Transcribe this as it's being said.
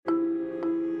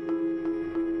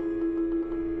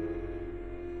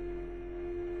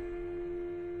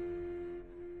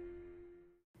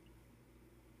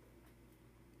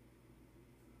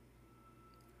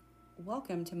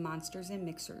Welcome to Monsters and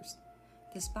Mixers,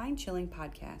 the spine-chilling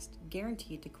podcast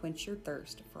guaranteed to quench your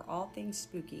thirst for all things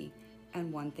spooky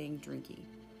and one thing drinky.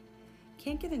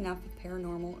 Can't get enough of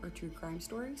paranormal or true crime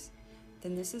stories?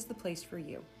 Then this is the place for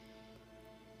you.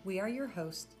 We are your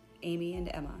hosts, Amy and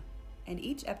Emma, and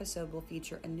each episode will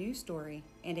feature a new story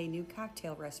and a new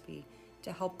cocktail recipe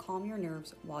to help calm your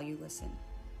nerves while you listen.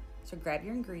 So grab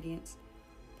your ingredients,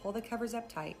 pull the covers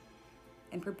up tight,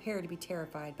 and prepare to be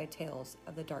terrified by tales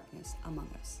of the darkness among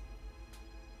us.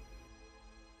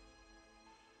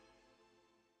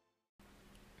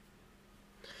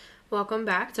 Welcome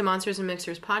back to Monsters and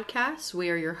Mixers podcast. We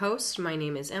are your hosts. My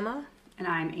name is Emma. And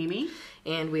I'm Amy.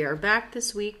 And we are back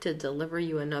this week to deliver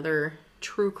you another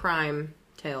true crime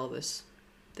tale this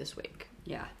week.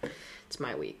 Yeah. It's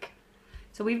my week.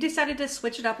 So we've decided to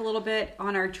switch it up a little bit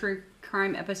on our true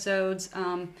crime episodes.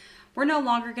 We're no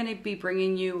longer going to be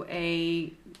bringing you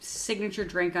a signature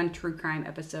drink on true crime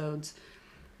episodes.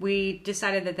 We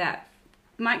decided that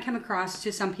might come across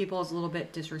to some people as a little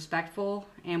bit disrespectful,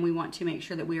 and we want to make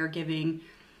sure that we are giving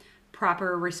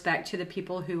proper respect to the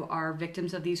people who are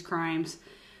victims of these crimes.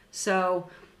 So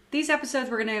these episodes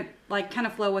we're going to kind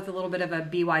of flow with a little bit of a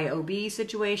BYOB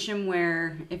situation,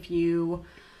 where if you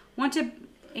want to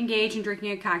engage in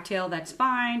drinking a cocktail, that's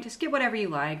fine. Just get whatever you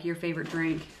like, your favorite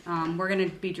drink. We're going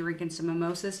to be drinking some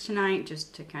mimosas tonight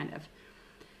just to kind of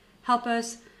help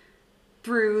us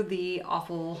through the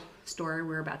awful story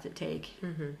we're about to take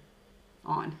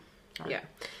on. Yeah.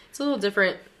 It's a little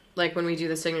different like when we do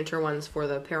the signature ones for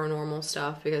the paranormal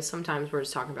stuff, because sometimes we're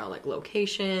just talking about like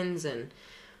locations and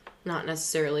not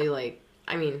necessarily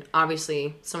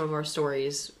obviously some of our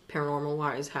stories paranormal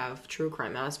wise have true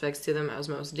crime aspects to them, as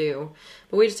most do,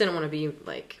 but we just didn't want to be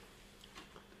like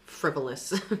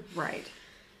frivolous. Right.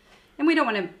 And we don't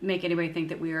want to make anybody think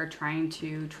that we are trying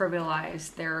to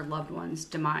trivialize their loved ones'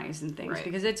 demise and things, right,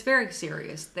 because it's very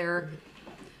serious. They're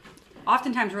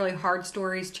oftentimes really hard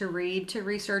stories to read, to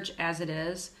research as it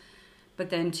is, but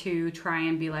then to try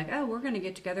and be like, oh, we're going to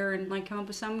get together and come up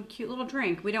with some cute little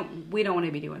drink. We don't want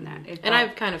to be doing that.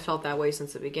 I've kind of felt that way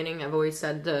since the beginning. I've always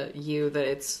said to you that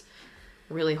it's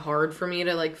really hard for me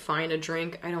to find a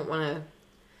drink. I don't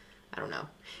know.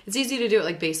 It's easy to do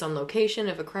it based on location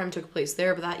if a crime took place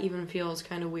there, but that even feels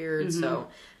kind of weird. Mm-hmm. So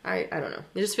I don't know.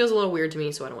 It just feels a little weird to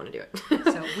me, so I don't want to do it.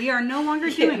 So we are no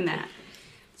longer doing that.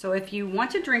 So if you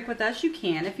want to drink with us, you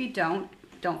can. If you don't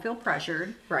feel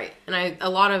pressured. Right. And a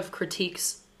lot of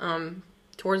critiques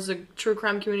towards the true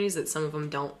crime communities that some of them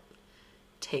don't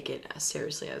take it as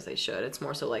seriously as they should. It's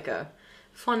more so like a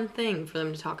fun thing for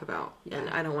them to talk about. Yeah. And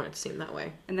I don't want it to seem that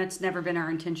way. And that's never been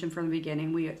our intention from the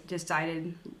beginning. We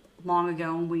decided long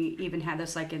ago, and we even had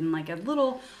this in a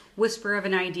little whisper of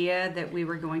an idea, that we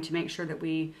were going to make sure that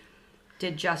we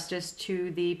did justice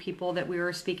to the people that we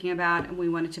were speaking about, and we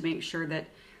wanted to make sure that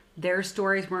their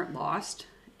stories weren't lost.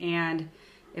 And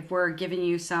if we're giving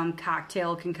you some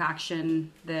cocktail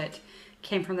concoction that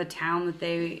came from the town that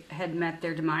they had met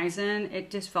their demise in, it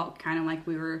just felt kind of like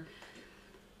we were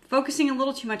focusing a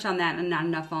little too much on that and not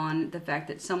enough on the fact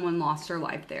that someone lost their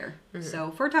life there. Mm-hmm. So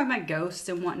if we're talking about ghosts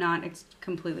and whatnot, it's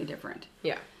completely different.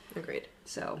 Yeah, agreed.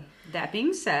 So that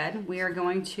being said, we are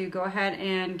going to go ahead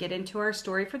and get into our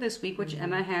story for this week, which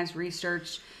Emma has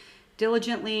researched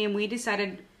diligently, and we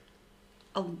decided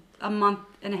a month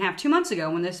and a half, 2 months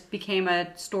ago, when this became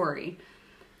a story,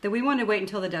 that we wanted to wait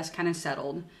until the dust kind of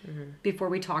settled before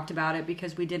we talked about it,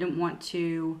 because we didn't want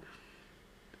to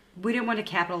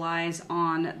capitalize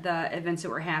on the events that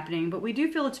were happening. But we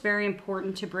do feel it's very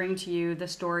important to bring to you the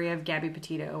story of Gabby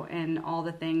Petito and all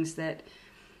the things that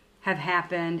have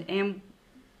happened, and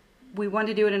we want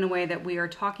to do it in a way that we are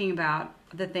talking about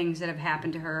the things that have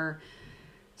happened to her,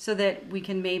 so that we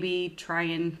can maybe try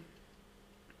and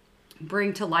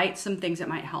bring to light some things that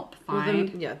might help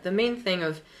find. Well, the main thing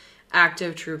of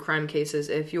active true crime cases,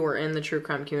 if you're in the true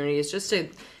crime community, is just to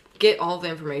get all the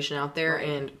information out there, right,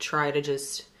 and try to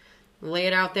just lay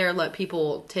it out there, let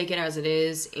people take it as it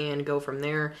is, and go from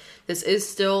there. This is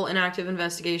still an active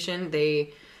investigation.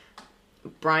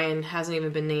 Brian hasn't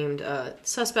even been named a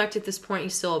suspect at this point.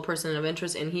 He's still a person of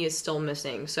interest, and he is still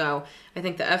missing. So I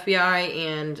think the FBI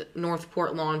and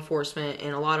Northport law enforcement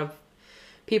and a lot of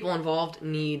people involved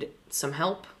need some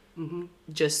help. Mm-hmm.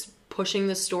 Just pushing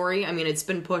the story. I mean, it's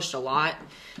been pushed a lot.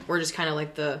 We're just kind of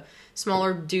like the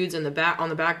smaller dudes on the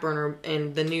back burner,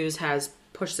 and the news has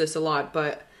pushed this a lot,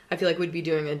 but I feel like we'd be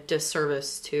doing a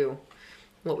disservice to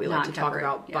what we like to talk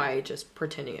about by just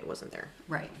pretending it wasn't there.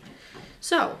 Right.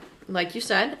 So, like you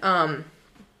said,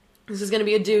 this is going to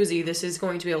be a doozy. This is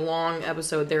going to be a long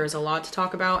episode. There is a lot to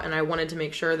talk about, and I wanted to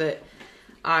make sure that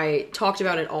I talked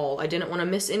about it all. I didn't want to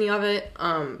miss any of it.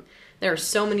 There are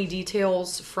so many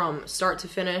details from start to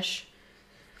finish.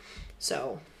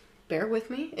 So, bear with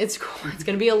me. It's going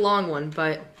to be a long one,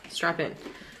 but strap in.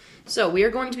 So, we are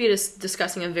going to be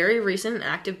discussing a very recent and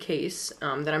active case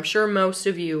that I'm sure most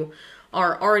of you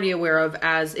are already aware of,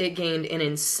 as it gained an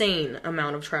insane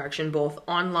amount of traction both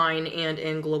online and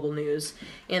in global news.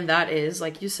 And that is,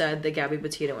 like you said, the Gabby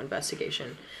Petito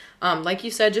investigation. Like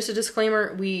you said, just a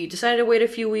disclaimer, we decided to wait a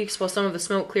few weeks while some of the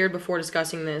smoke cleared before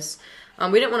discussing this.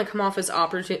 We didn't want to come off as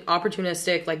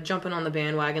opportunistic, like jumping on the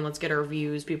bandwagon, let's get our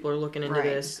views, people are looking into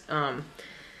this.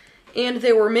 And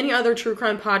there were many other true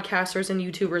crime podcasters and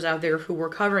YouTubers out there who were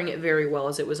covering it very well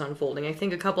as it was unfolding. I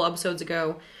think a couple episodes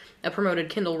ago, I promoted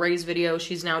Kendall Ray's video.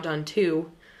 She's now done 2,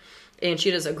 and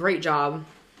she does a great job.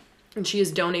 And she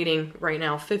is donating right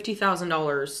now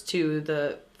 $50,000 to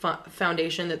the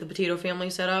foundation that the Petito family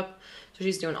set up. So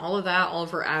she's doing all of that. All of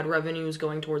her ad revenue is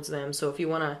going towards them. So if you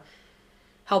want to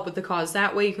help with the cause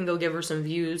that way, you can go give her some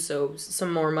views so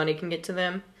some more money can get to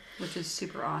them. Which is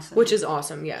super awesome. Which is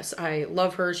awesome, yes. I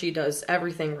love her. She does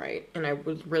everything right. And I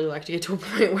would really like to get to a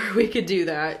point where we could do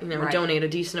that. You know, donate a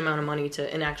decent amount of money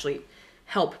to and actually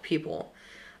help people.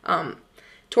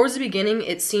 Towards the beginning,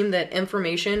 it seemed that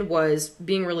information was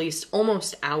being released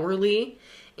almost hourly.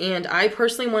 And I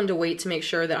personally wanted to wait to make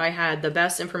sure that I had the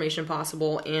best information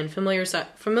possible and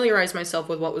familiarize myself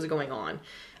with what was going on.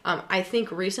 I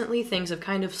think recently things have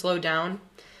kind of slowed down.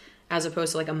 As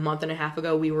opposed to like a month and a half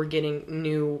ago, we were getting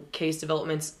new case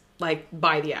developments like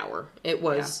by the hour. It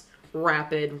was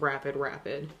rapid.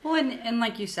 Well, and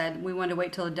like you said, we wanted to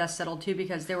wait till the dust settled too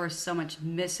because there was so much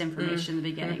misinformation in the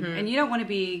beginning. And you don't want to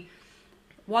be,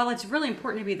 while it's really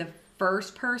important to be the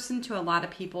first person to a lot of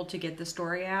people to get the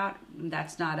story out,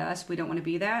 that's not us. We don't want to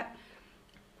be that.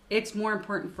 It's more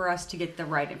important for us to get the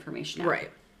right information out.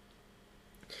 Right.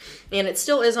 And it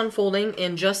still is unfolding.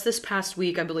 And just this past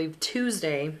week, I believe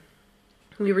Tuesday,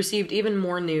 we received even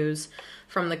more news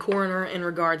from the coroner in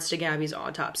regards to Gabby's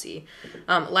autopsy.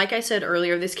 Like I said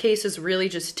earlier, this case has really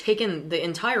just taken the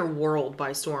entire world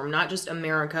by storm. Not just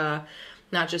America,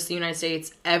 not just the United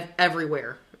States,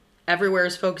 everywhere. Everywhere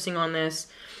is focusing on this.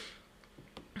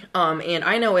 And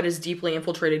I know it has deeply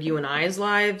infiltrated you and I's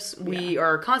lives. We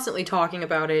are constantly talking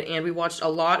about it, and we watched a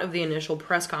lot of the initial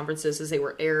press conferences as they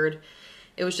were aired.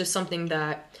 It was just something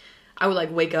that I would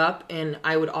like wake up and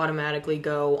I would automatically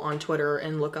go on Twitter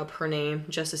and look up her name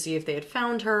just to see if they had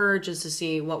found her, just to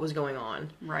see what was going on.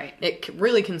 Right. It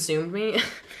really consumed me.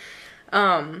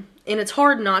 And it's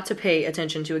hard not to pay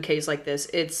attention to a case like this.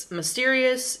 It's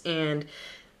mysterious and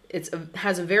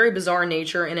has a very bizarre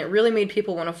nature, and it really made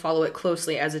people want to follow it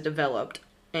closely as it developed.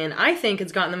 And I think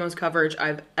it's gotten the most coverage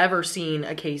I've ever seen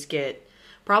a case get,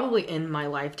 probably in my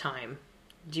lifetime.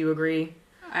 Do you agree?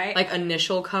 Like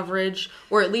initial coverage,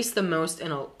 or at least the most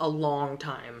in a long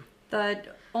time. The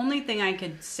only thing I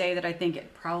could say that I think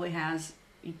it probably has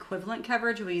equivalent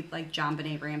coverage would be like John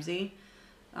Benet Ramsey.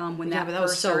 When that first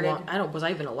was so started. Long. Was I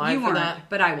even alive for that? You weren't,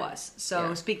 but I was.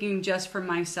 So speaking just for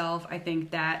myself, I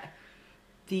think that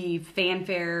the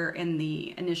fanfare and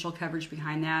the initial coverage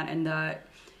behind that, and I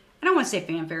don't want to say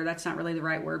fanfare, that's not really the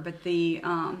right word, but the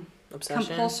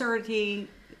compulsory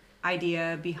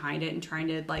idea behind it and trying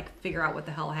to like figure out what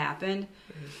the hell happened.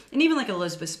 And even like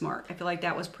Elizabeth Smart, I feel like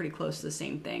that was pretty close to the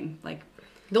same thing. Like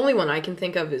the only one I can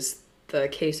think of is the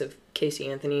case of Casey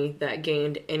Anthony that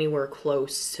gained anywhere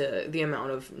close to the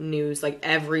amount of news, like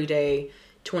every day,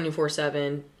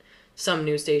 24/7, some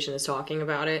news station is talking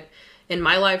about it. In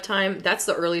my lifetime, that's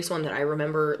the earliest one that I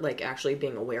remember like actually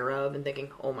being aware of and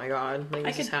thinking, oh my god, like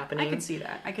this is happening. I could see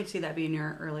that. I could see that being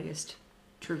your earliest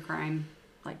true crime,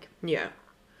 like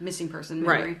missing person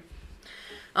memory. Right.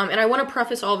 And I want to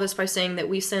preface all this by saying that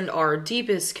we send our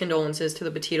deepest condolences to the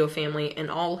Petito family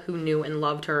and all who knew and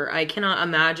loved her. I cannot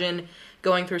imagine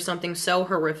going through something so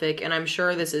horrific, and I'm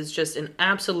sure this is just an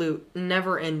absolute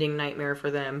never-ending nightmare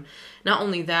for them. Not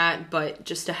only that, but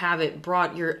just to have it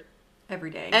brought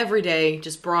every day,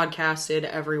 just broadcasted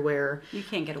everywhere. You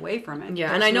can't get away from it.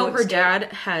 Yeah, and I know her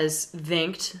dad has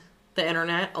thanked the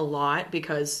internet a lot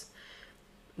because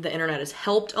the internet has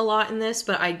helped a lot in this,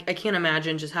 but I can't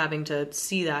imagine just having to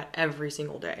see that every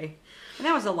single day. And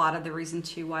that was a lot of the reason,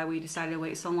 too, why we decided to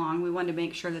wait so long. We wanted to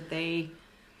make sure that they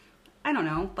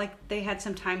had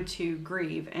some time to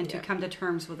grieve and to come to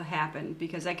terms with what happened,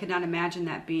 because I could not imagine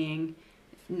that being,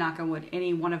 knock on wood,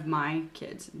 any one of my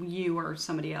kids, you or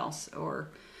somebody else, or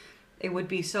it would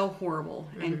be so horrible.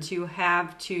 Mm-hmm. And to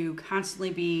have to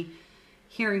constantly be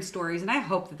hearing stories, and I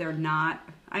hope that they're not,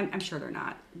 I'm sure they're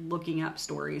not looking up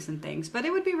stories and things, but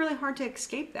it would be really hard to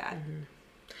escape that. Mm-hmm.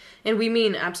 And we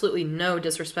mean absolutely no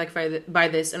disrespect by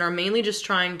this, and are mainly just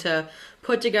trying to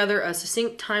put together a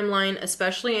succinct timeline,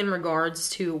 especially in regards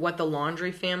to what the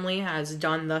Laundrie family has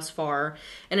done thus far,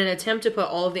 in an attempt to put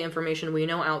all of the information we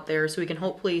know out there so we can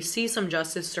hopefully see some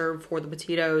justice served for the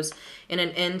Petitos and an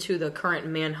end to the current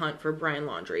manhunt for Brian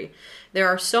Laundrie. There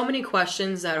are so many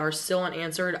questions that are still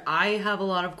unanswered. I have a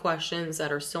lot of questions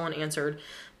that are still unanswered,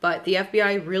 but the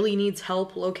FBI really needs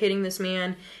help locating this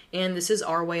man, and this is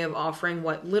our way of offering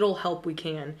what little help we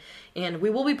can. And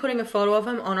we will be putting a photo of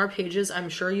him on our pages. I'm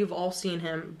sure you've all seen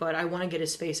him, but I want to get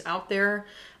his face out there.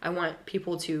 I want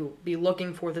people to be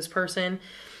looking for this person.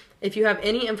 If you have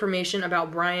any information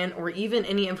about Brian, or even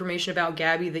any information about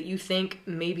Gabby that you think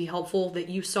may be helpful, that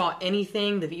you saw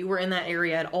anything, that you were in that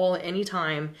area at all at any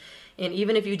time, and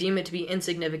even if you deem it to be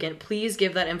insignificant, please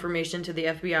give that information to the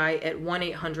FBI at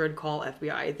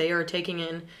 1-800-CALL-FBI. They are taking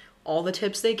in all the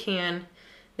tips they can.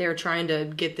 They are trying to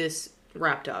get this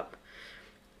wrapped up.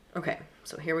 Okay,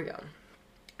 so here we go.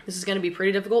 This is going to be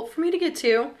pretty difficult for me to get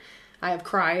to. I have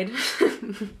cried.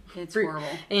 It's horrible.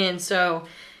 And so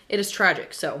it is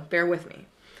tragic, so bear with me.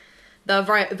 The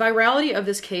virality of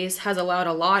this case has allowed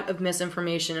a lot of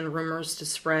misinformation and rumors to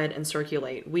spread and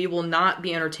circulate. We will not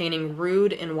be entertaining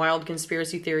rude and wild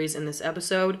conspiracy theories in this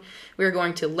episode. We are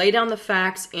going to lay down the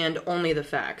facts and only the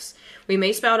facts. We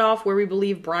may spout off where we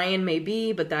believe Brian may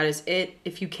be, but that is it.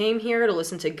 If you came here to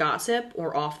listen to gossip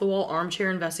or off-the-wall armchair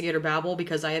investigator babble,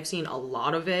 because I have seen a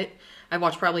lot of it, I've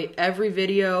watched probably every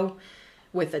video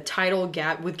with the title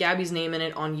with Gabby's name in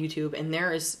it on YouTube, and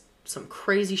there is some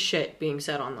crazy shit being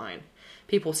said online.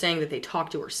 People saying that they talk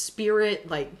to her spirit.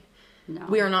 No.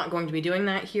 We are not going to be doing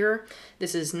that here.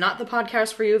 This is not the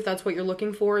podcast for you if that's what you're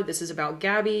looking for. This is about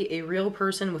Gabby, a real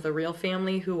person with a real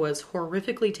family who was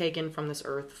horrifically taken from this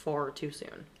earth far too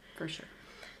soon. For sure.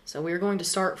 So we're going to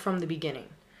start from the beginning.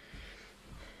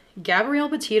 Gabrielle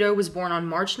Petito was born on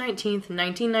March 19th,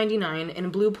 1999 in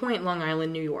Blue Point, Long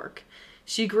Island, New York.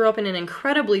 She grew up in an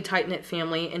incredibly tight-knit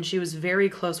family, and she was very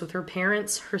close with her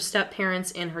parents, her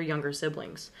step-parents, and her younger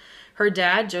siblings. Her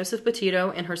dad, Joseph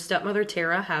Petito, and her stepmother,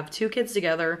 Tara, have 2 kids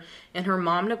together, and her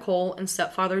mom, Nicole, and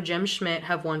stepfather, Jim Schmidt,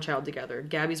 have 1 child together,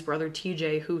 Gabby's brother,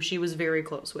 TJ, who she was very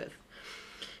close with.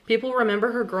 People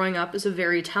remember her growing up as a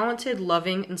very talented,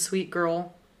 loving, and sweet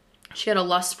girl. She had a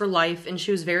lust for life, and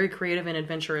she was very creative and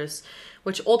adventurous,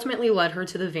 which ultimately led her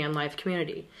to the van life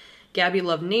community. Gabby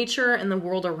loved nature and the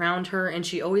world around her, and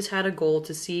she always had a goal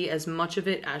to see as much of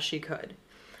it as she could.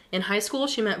 In high school,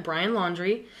 she met Brian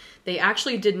Laundrie. They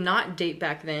actually did not date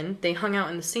back then. They hung out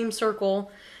in the same circle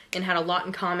and had a lot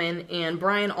in common, and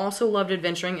Brian also loved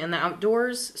adventuring in the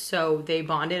outdoors, so they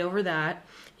bonded over that.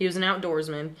 He was an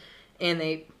outdoorsman, and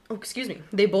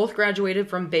they both graduated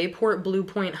from Bayport Blue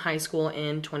Point High School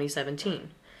in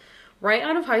 2017. Right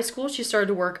out of high school, she started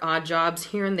to work odd jobs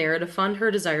here and there to fund her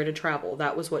desire to travel.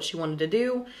 That was what she wanted to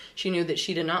do. She knew that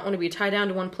she did not want to be tied down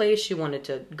to one place. She wanted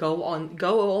to go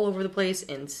all over the place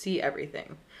and see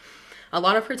everything. A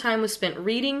lot of her time was spent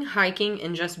reading, hiking,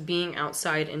 and just being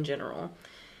outside in general.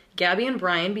 Gabby and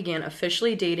Brian began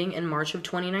officially dating in March of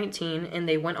 2019, and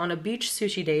they went on a beach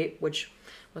sushi date, which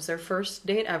was their first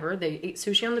date ever. They ate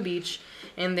sushi on the beach,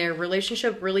 and their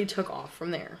relationship really took off from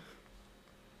there.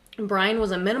 Brian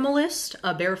was a minimalist,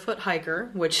 a barefoot hiker,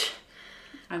 which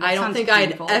I don't think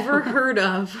painful. I'd ever heard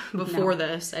of before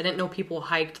this. I didn't know people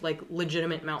hiked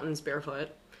legitimate mountains barefoot.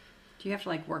 Do you have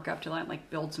to work up to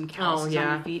build some calluses on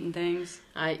your feet and things?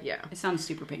 Yeah. It sounds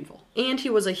super painful. And he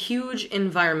was a huge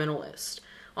environmentalist.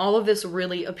 All of this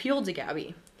really appealed to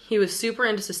Gabby. He was super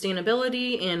into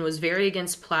sustainability and was very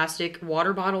against plastic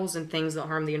water bottles and things that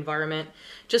harm the environment.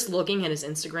 Just looking at his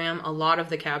Instagram, a lot of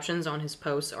the captions on his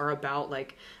posts are about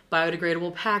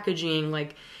biodegradable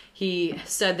packaging. He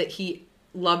said that he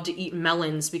loved to eat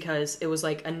melons because it was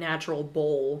a natural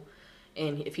bowl,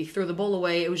 and if he threw the bowl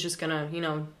away, it was just gonna,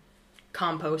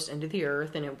 compost into the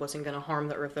earth, and it wasn't gonna harm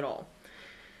the earth at all.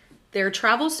 Their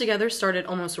travels together started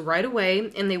almost right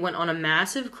away, and they went on a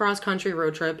massive cross-country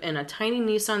road trip in a tiny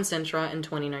Nissan Sentra in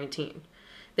 2019.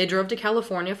 They drove to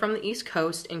California from the East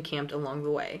Coast and camped along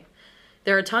the way.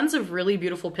 There are tons of really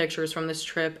beautiful pictures from this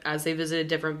trip as they visited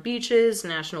different beaches,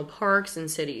 national parks,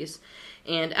 and cities.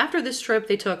 And after this trip,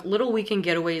 they took little weekend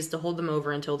getaways to hold them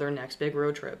over until their next big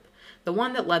road trip, the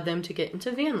one that led them to get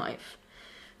into van life.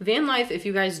 Van life, if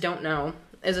you guys don't know,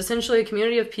 is essentially a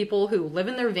community of people who live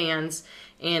in their vans,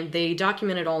 and they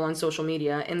document it all on social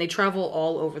media, and they travel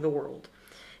all over the world.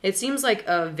 It seems like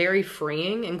a very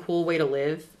freeing and cool way to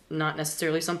live, not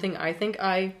necessarily something I think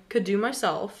I could do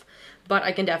myself, but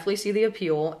I can definitely see the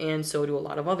appeal, and so do a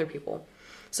lot of other people.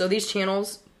 So these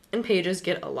channels and pages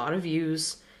get a lot of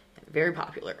views, and very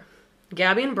popular.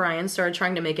 Gabby and Brian started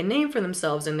trying to make a name for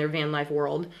themselves in their van life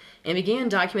world and began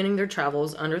documenting their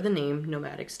travels under the name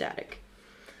Nomadic Static.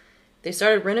 They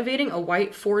started renovating a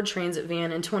white Ford Transit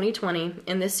van in 2020,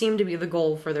 and this seemed to be the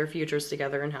goal for their futures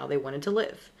together and how they wanted to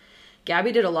live.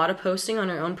 Gabby did a lot of posting on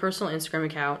her own personal Instagram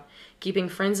account, keeping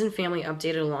friends and family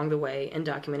updated along the way and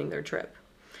documenting their trip.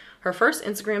 Her first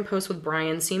Instagram post with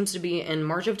Brian seems to be in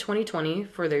March of 2020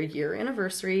 for their year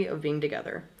anniversary of being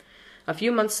together. A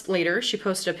few months later, she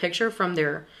posted a picture from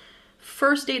their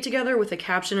first date together with a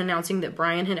caption announcing that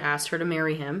Brian had asked her to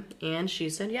marry him, and she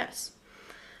said yes.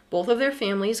 Both of their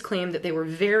families claimed that they were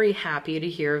very happy to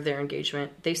hear of their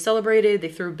engagement. They celebrated, they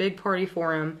threw a big party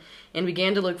for him, and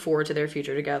began to look forward to their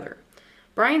future together.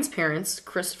 Brian's parents,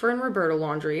 Christopher and Roberta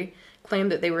Laundrie,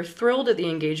 claimed that they were thrilled at the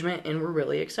engagement and were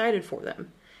really excited for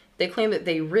them. They claimed that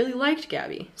they really liked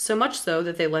Gabby, so much so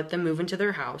that they let them move into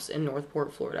their house in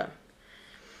Northport, Florida.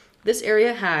 This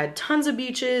area had tons of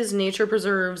beaches, nature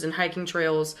preserves, and hiking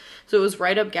trails, so it was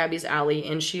right up Gabby's alley,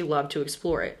 and she loved to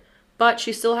explore it. But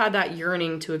she still had that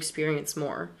yearning to experience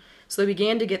more, so they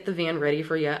began to get the van ready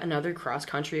for yet another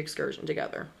cross-country excursion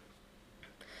together.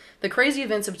 The crazy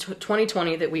events of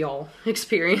 2020 that we all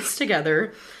experienced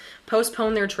together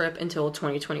postponed their trip until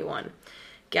 2021.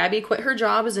 Gabby quit her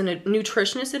job as a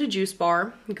nutritionist at a juice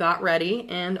bar, got ready,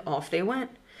 and off they went.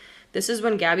 This is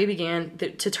when Gabby began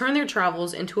to turn their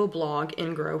travels into a blog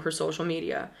and grow her social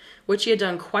media, which she had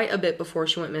done quite a bit before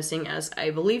she went missing, as I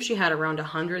believe she had around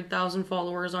 100,000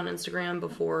 followers on Instagram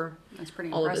before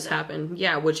all of this happened.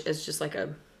 Yeah, which is just like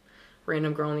a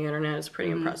random girl on the internet. It's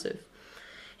pretty impressive.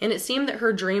 And it seemed that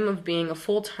her dream of being a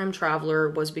full-time traveler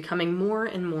was becoming more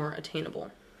and more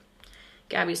attainable.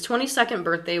 Gabby's 22nd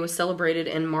birthday was celebrated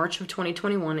in March of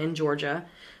 2021 in Georgia,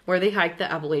 where they hiked the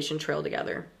Appalachian Trail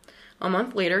together. A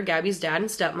month later, Gabby's dad and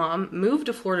stepmom moved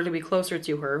to Florida to be closer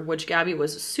to her, which Gabby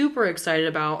was super excited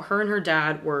about. Her and her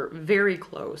dad were very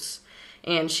close,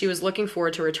 and she was looking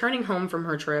forward to returning home from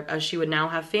her trip, as she would now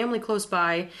have family close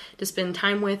by to spend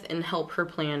time with and help her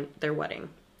plan their wedding.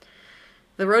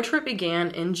 The road trip began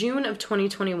in June of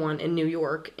 2021 in New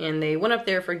York, and they went up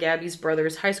there for Gabby's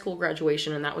brother's high school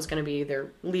graduation, and that was going to be their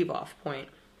leave-off point.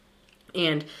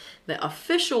 And the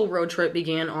official road trip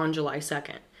began on July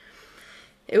 2nd.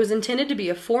 It was intended to be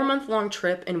a 4-month-long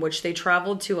trip in which they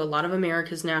traveled to a lot of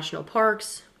America's national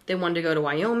parks. They wanted to go to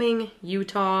Wyoming,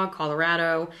 Utah,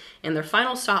 Colorado, and their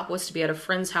final stop was to be at a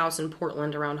friend's house in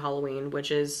Portland around Halloween,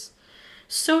 which is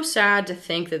so sad to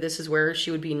think that this is where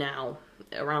she would be now,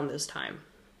 around this time.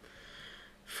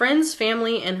 Friends,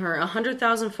 family, and her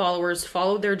 100,000 followers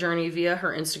followed their journey via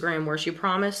her Instagram, where she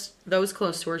promised those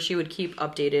close to her she would keep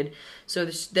updated so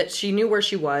that she knew where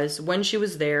she was, when she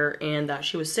was there, and that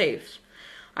she was safe.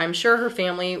 I'm sure her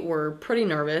family were pretty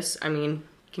nervous. I mean,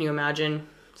 can you imagine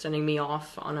sending me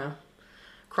off on a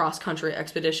cross-country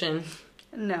expedition?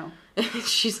 No.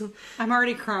 She's... I'm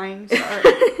already crying. Sorry.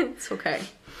 It's okay.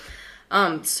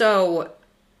 So,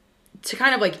 to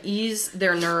kind of like ease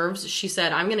their nerves, she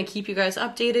said, I'm going to keep you guys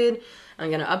updated. I'm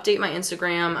going to update my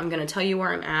Instagram. I'm going to tell you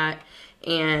where I'm at.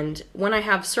 And when I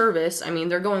have service, I mean,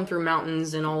 they're going through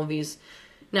mountains and all of these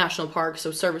national parks,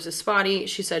 so service is spotty.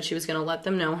 She said she was going to let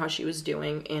them know how she was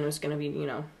doing, and it was going to be,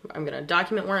 I'm going to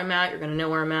document where I'm at, you're going to know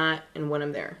where I'm at, and when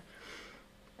I'm there.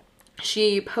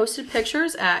 She posted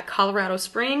pictures at Colorado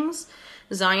Springs,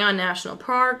 Zion National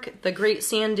Park, the Great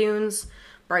Sand Dunes,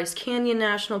 Bryce Canyon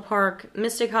National Park,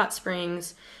 Mystic Hot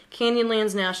Springs,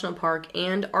 Canyonlands National Park,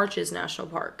 and Arches National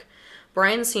Park.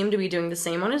 Brian seemed to be doing the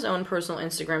same on his own personal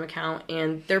Instagram account,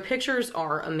 and their pictures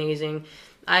are amazing.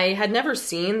 I had never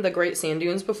seen the Great Sand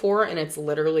Dunes before, and it's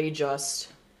literally just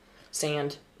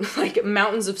sand. Like,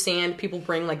 mountains of sand. People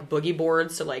bring, like, boogie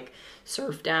boards to, like,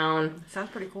 surf down.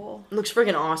 Sounds pretty cool. Looks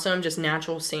freaking awesome. Just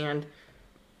natural sand.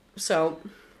 So,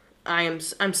 I'm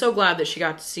so glad that she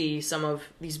got to see some of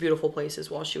these beautiful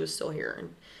places while she was still here,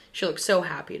 and she looked so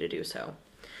happy to do so.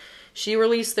 She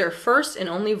released their first and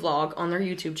only vlog on their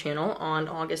YouTube channel on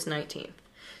August 19th.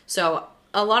 So,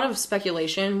 a lot of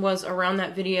speculation was around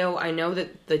that video. I know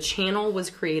that the channel was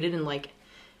created in like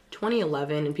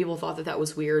 2011 and people thought that that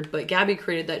was weird, but Gabby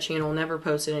created that channel, never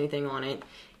posted anything on it,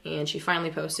 and she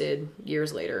finally posted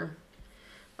years later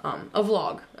a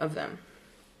vlog of them.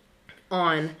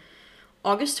 On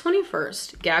August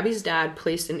 21st, Gabby's dad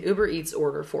placed an Uber Eats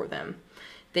order for them.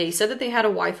 They said that they had a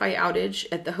Wi-Fi outage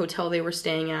at the hotel they were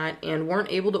staying at and weren't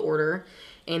able to order,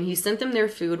 and he sent them their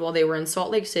food while they were in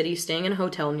Salt Lake City staying in a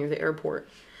hotel near the airport.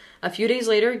 A few days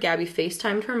later, Gabby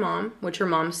FaceTimed her mom, which her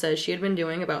mom says she had been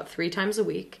doing about 3 times a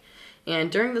week.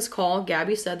 And during this call,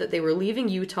 Gabby said that they were leaving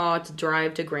Utah to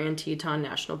drive to Grand Teton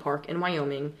National Park in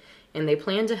Wyoming, and they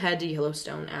planned to head to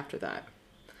Yellowstone after that.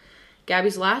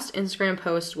 Gabby's last Instagram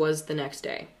post was the next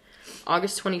day,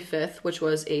 August 25th, which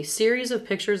was a series of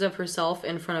pictures of herself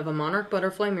in front of a monarch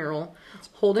butterfly mural,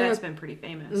 That's been pretty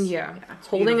famous. Yeah,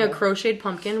 holding beautiful. A crocheted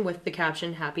pumpkin with the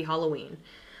caption "Happy Halloween,"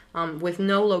 with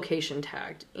no location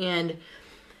tagged. And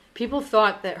people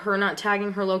thought that her not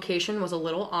tagging her location was a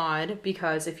little odd,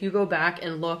 because if you go back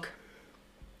and look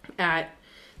at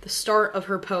the start of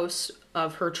her post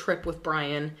of her trip with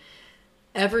Brian,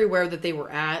 everywhere that they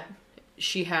were at,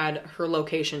 she had her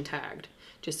location tagged,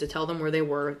 just to tell them where they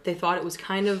were. They thought it was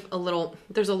kind of a little...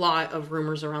 There's a lot of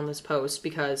rumors around this post,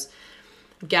 because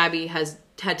Gabby had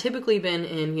typically been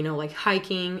in, like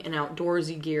hiking and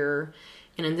outdoorsy gear.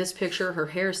 And in this picture, her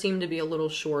hair seemed to be a little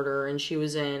shorter, and she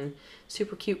was in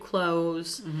super cute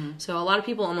clothes. Mm-hmm. So a lot of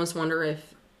people almost wonder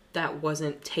if that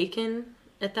wasn't taken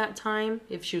at that time,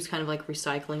 if she was kind of like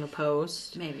recycling a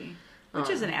post. Maybe. Which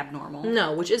isn't abnormal.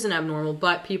 No, which isn't abnormal,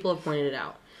 but people have pointed it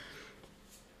out.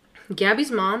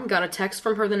 Gabby's mom got a text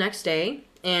from her the next day,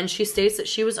 and she states that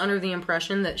she was under the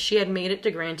impression that she had made it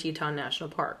to Grand Teton National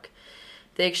Park.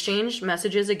 They exchanged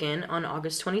messages again on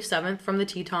August 27th from the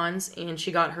Tetons, and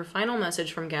she got her final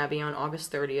message from Gabby on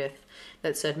August 30th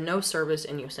that said no service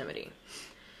in Yosemite.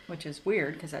 Which is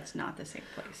weird, because that's not the same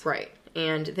place. Right.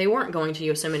 And they weren't going to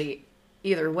Yosemite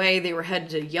either way. They were headed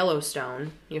to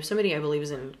Yellowstone. Yosemite, I believe,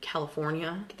 is in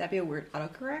California. Could that be a weird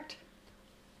autocorrect?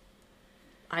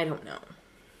 I don't know.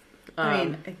 I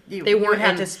mean, they weren't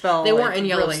have to spell. They weren't in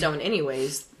Yellowstone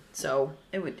anyways, so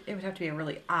it would have to be a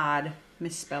really odd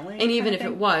misspelling. And even if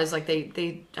it was, like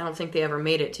I don't think they ever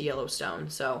made it to Yellowstone,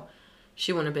 so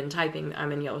she wouldn't have been typing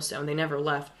 "I'm in Yellowstone." They never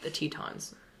left the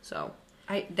Tetons, so.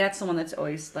 That's the one that's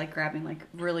always like grabbing, like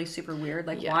really super weird.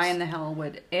 Like, yes. Why in the hell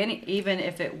would even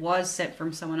if it was sent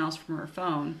from someone else from her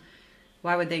phone,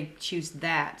 why would they choose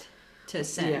that to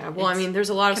send? Yeah, well, I mean, there's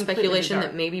a lot of speculation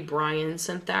that maybe Brian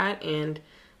sent that,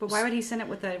 but why would he send it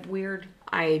with that weird?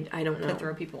 I don't know. To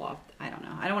throw people off. I don't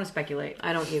know. I don't want to speculate.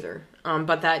 I don't either.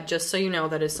 But that, just so you know,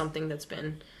 that is something that's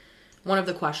been one of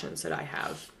the questions that I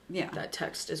have. Yeah, that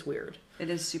text is weird. It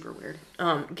is super weird.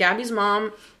 Gabby's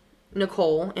mom,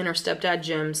 Nicole, and her stepdad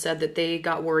Jim said that they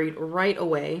got worried right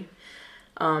away,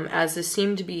 as this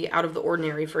seemed to be out of the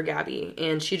ordinary for Gabby,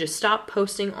 and she just stopped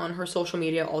posting on her social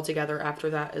media altogether after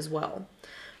that as well.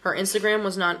 Her Instagram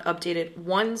was not updated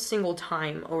one single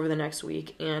time over the next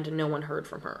week, and no one heard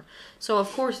from her. So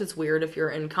of course it's weird if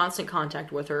you're in constant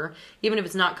contact with her. Even if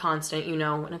it's not constant, in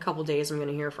a couple days I'm going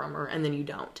to hear from her, and then you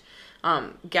don't.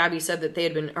 Gabby said that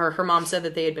her mom said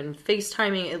that they had been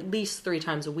FaceTiming at least 3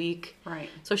 times a week. Right.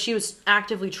 So she was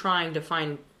actively trying to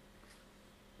find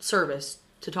service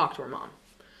to talk to her mom.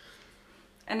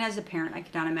 And as a parent, I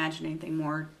cannot imagine anything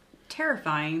more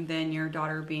terrifying than your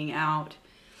daughter being out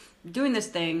doing this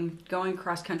thing, going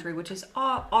cross country, which is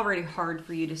already hard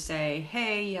for you to say,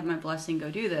 hey, you have my blessing,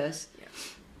 go do this. Yeah.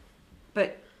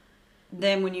 But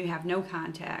then when you have no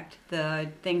contact, the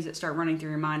things that start running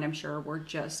through your mind, I'm sure, were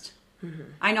just... Mm-hmm.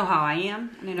 I know how I am,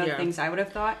 and I know the things I would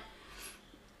have thought,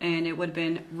 and it would have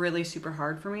been really super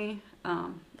hard for me.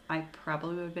 I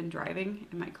probably would have been driving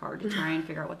in my car to try and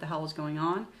figure out what the hell was going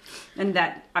on. And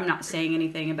that, I'm not saying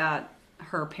anything about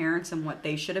her parents and what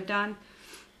they should have done.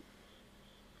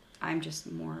 I'm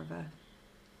just more of a,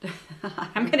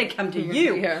 I'm going to come to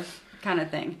you kind of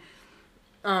thing.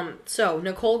 So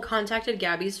Nicole contacted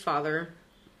Gabby's father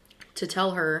to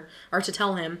tell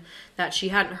him that she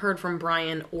hadn't heard from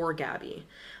Brian or Gabby.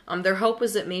 Their hope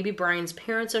was that maybe Brian's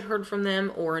parents had heard from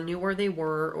them or knew where they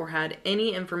were or had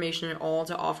any information at all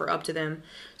to offer up to them.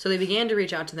 So they began to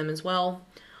reach out to them as well,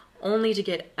 only to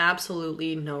get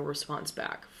absolutely no response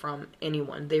back from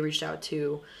anyone. They reached out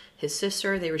to his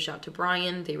sister, they reached out to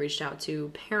Brian, they reached out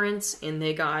to parents, and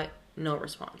they got no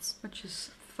response. Which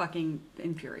is fucking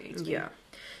infuriating. Yeah.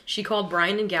 She called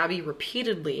Brian and Gabby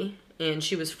repeatedly, and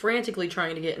she was frantically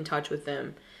trying to get in touch with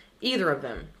them, either of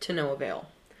them, to no avail.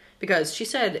 Because she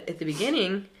said at the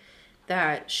beginning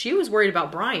that she was worried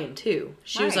about Brian, too.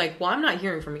 She was like, well, I'm not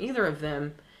hearing from either of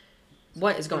them.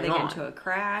 What is going on? Did they get into a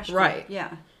crash? Right.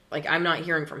 Yeah. Like, I'm not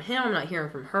hearing from him, I'm not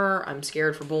hearing from her, I'm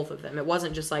scared for both of them. It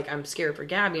wasn't just like, I'm scared for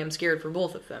Gabby, I'm scared for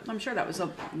both of them. I'm sure that was the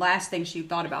last thing she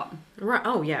thought about. Right.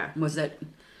 Oh, yeah. Was that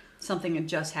something had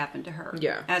just happened to her.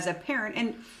 Yeah. As a parent.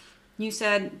 And you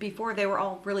said before they were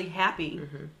all really happy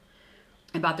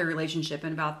about their relationship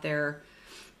and about their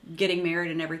getting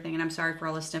married and everything. And I'm sorry for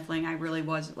all the sniffling. I really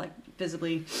was, like,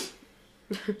 visibly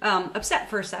upset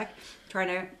for a sec, trying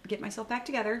to get myself back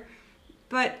together.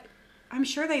 But I'm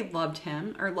sure they loved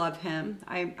him or love him.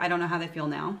 I don't know how they feel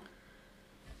now.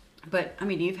 But, I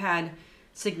mean, you've had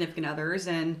significant others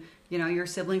and, your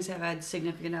siblings have had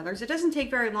significant others. It doesn't take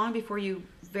very long before you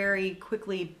very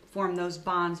quickly form those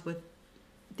bonds with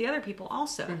the other people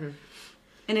also.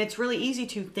 And it's really easy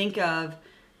to think of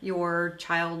your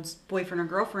child's boyfriend or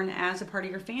girlfriend as a part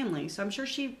of your family. So I'm sure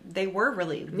they were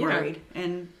really worried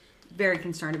and very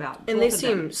concerned about and they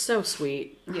seem so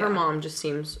sweet. Her mom just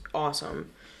seems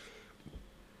awesome.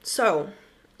 So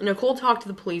Nicole talked to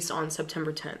the police on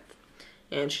September 10th,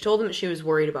 and she told them that she was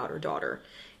worried about her daughter.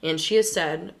 And she has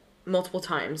said multiple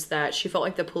times that she felt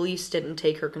like the police didn't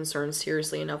take her concerns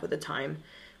seriously enough at the time,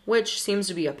 which seems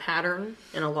to be a pattern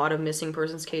in a lot of missing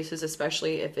persons cases,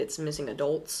 especially if it's missing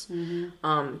adults.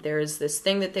 There's this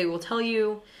thing that they will tell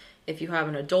you, if you have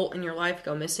an adult in your life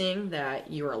go missing,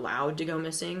 that you're allowed to go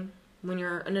missing when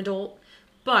you're an adult.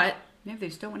 But maybe they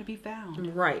just don't want to be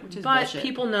found. Right. Which is but bullshit.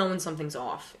 People know when something's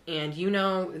off. And you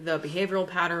know the behavioral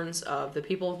patterns of the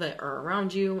people that are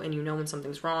around you, and you know when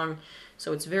something's wrong.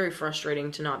 So it's very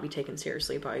frustrating to not be taken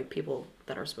seriously by people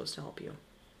that are supposed to help you.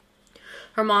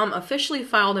 Her mom officially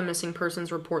filed a missing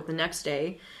persons report the next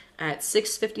day at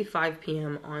 6:55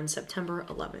 p.m. on September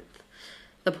 11th.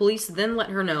 The police then let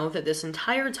her know that this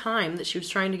entire time that she was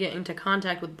trying to get into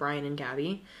contact with Brian and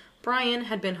Gabby, Brian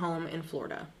had been home in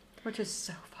Florida. Which is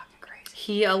so fucking crazy.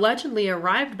 He allegedly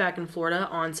arrived back in Florida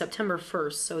on September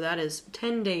 1st, so that is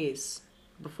 10 days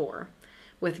before,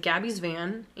 with Gabby's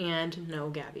van and no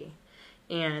Gabby.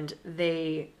 And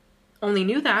they only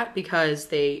knew that because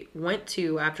they went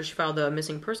to, after she filed the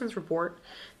missing persons report,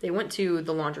 they went to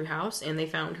the laundry house and they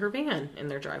found her van in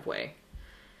their driveway.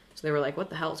 So they were like, what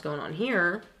the hell is going on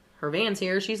here? Her van's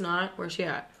here, she's not, where's she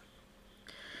at?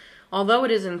 Although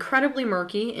it is incredibly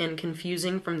murky and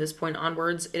confusing from this point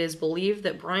onwards, it is believed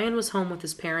that Brian was home with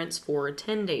his parents for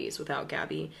 10 days without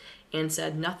Gabby and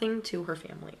said nothing to her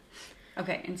family.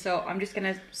 Okay, and so I'm just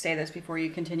going to say this before you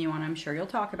continue on. I'm sure you'll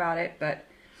talk about it, but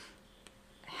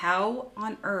how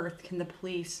on earth could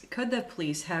the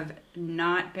police have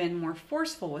not been more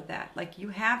forceful with that? Like, you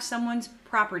have someone's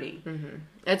property.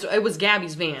 It was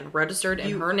Gabby's van, registered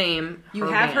in her name. You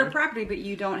have her property, but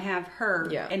you don't have her.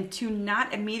 Yeah. And to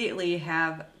not immediately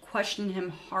have questioned him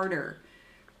harder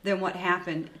than what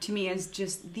happened, to me, is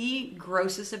just the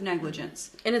grossest of negligence.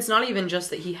 And it's not even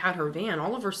just that he had her van.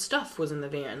 All of her stuff was in the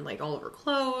van, like all of her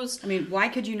clothes. I mean, why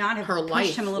could you not have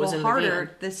pushed him a little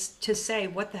harder to say,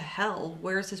 what the hell?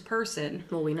 Where's this person?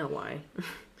 Well, we know why.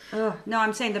 No,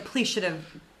 I'm saying the police should have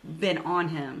been on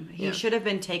him. He should have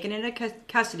been taken into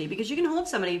custody, because you can hold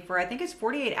somebody for, I think it's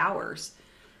 48 hours,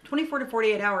 24 to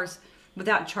 48 hours,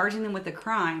 without charging them with a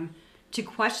crime, to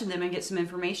question them and get some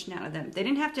information out of them. They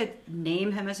didn't have to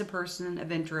name him as a person of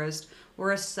interest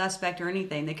or a suspect or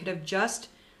anything. They could have just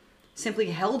simply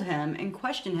held him and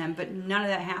questioned him, but none of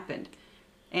that happened.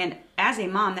 And as a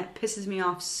mom, that pisses me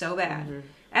off so bad.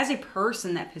 As a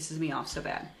person, that pisses me off so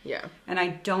bad. Yeah. And I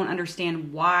don't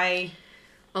understand why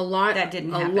that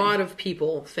didn't happen. A lot of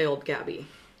people failed Gabby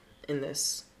in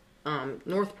this.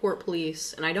 Northport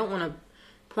police, and I don't want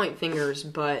to point fingers,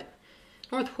 but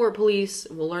Northport police,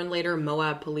 we'll learn later,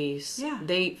 Moab police,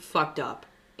 they fucked up.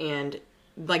 And,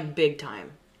 like, big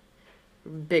time.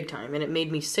 Big time. And it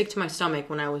made me sick to my stomach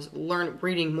when I was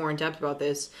reading more in depth about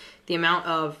this. The amount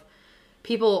of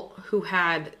people who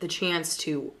had the chance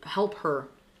to help her.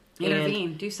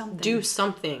 Intervene. Do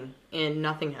something. And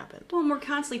nothing happened. Well, and we're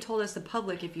constantly told as the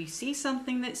public, if you see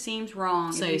something that seems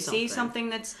wrong, see something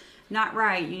that's not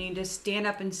right, you need to stand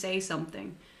up and say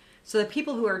something. So the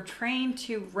people who are trained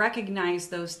to recognize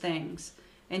those things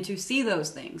and to see those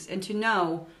things and to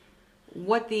know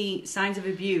what the signs of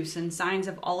abuse and signs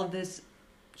of all of this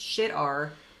shit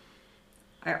are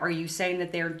you saying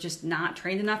that they're just not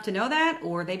trained enough to know that,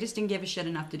 or they just didn't give a shit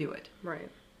enough to do it? Right.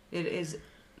 It is,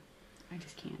 I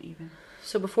just can't even.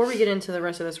 So before we get into the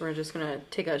rest of this, we're just going to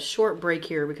take a short break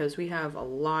here because we have a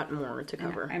lot more to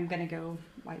cover. And I'm going to go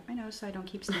wipe my nose so I don't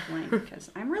keep sniffling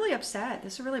because I'm really upset.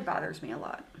 This really bothers me a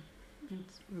lot.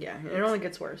 Yeah, it only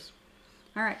gets worse.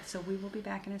 All right, so we will be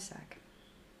back in a sec.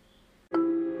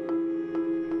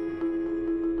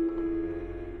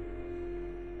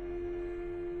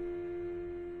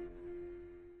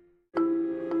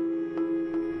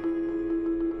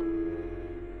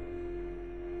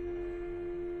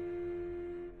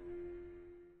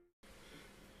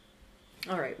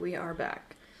 All right, we are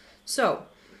back. So,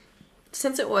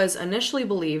 since it was initially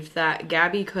believed that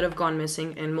Gabby could have gone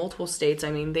missing in multiple states,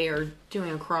 I mean, they are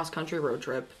doing a cross-country road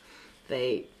trip.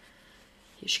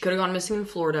 She could have gone missing in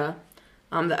Florida.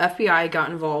 The FBI got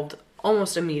involved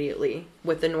almost immediately,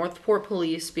 with the Northport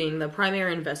police being the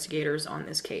primary investigators on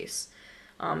this case.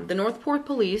 The Northport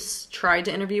police tried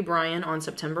to interview Brian on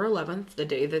September 11th, the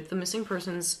day that the missing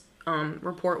persons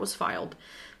report was filed,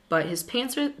 but his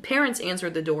parents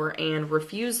answered the door and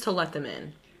refused to let them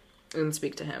in and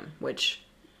speak to him, which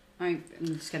I'm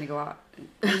just going to go out.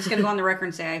 I'm just going to go on the record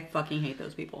and say I fucking hate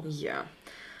those people. Yeah.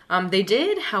 They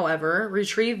did, however,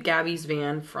 retrieve Gabby's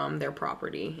van from their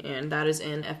property, and that is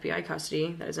in FBI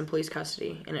custody, that is in police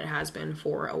custody, and it has been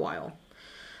for a while.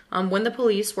 When the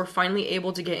police were finally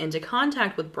able to get into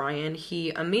contact with Brian,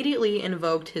 he immediately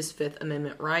invoked his Fifth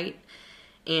Amendment right,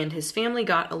 and his family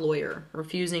got a lawyer,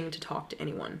 refusing to talk to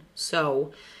anyone.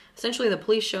 So, essentially, the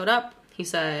police showed up, he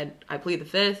said, I plead the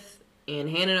Fifth, and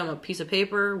handed him a piece of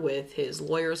paper with his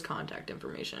lawyer's contact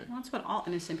information. Well, that's what all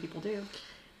innocent people do.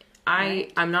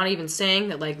 I'm not even saying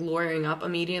that, like, lawyering up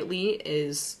immediately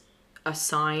is a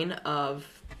sign of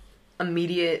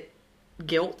immediate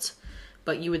guilt,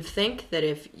 but you would think that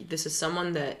if this is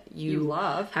someone that you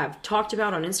love, have talked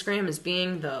about on Instagram as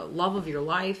being the love of your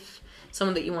life,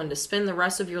 someone that you wanted to spend the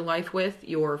rest of your life with,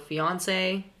 your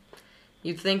fiance,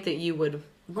 you'd think that you would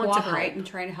want to help. And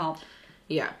try to help.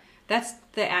 Yeah. That's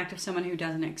the act of someone who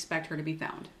doesn't expect her to be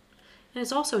found. And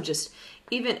it's also just,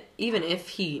 even if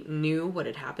he knew what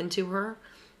had happened to her,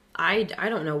 I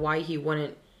don't know why he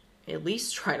wouldn't at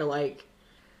least try to, like,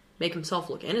 make himself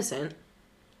look innocent.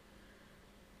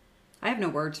 I have no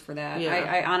words for that. Yeah.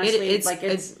 I honestly,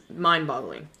 it's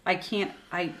mind-boggling.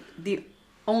 The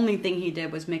only thing he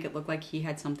did was make it look like he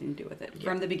had something to do with it. Yeah.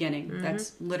 From the beginning. Mm-hmm.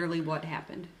 That's literally what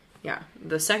happened. Yeah.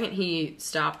 The second he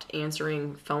stopped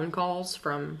answering phone calls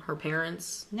from her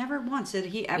parents. Never once. Did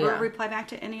he ever reply back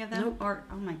to any of them? Nope. Or,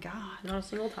 oh my God. Not a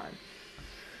single time.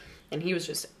 And he was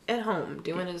just at home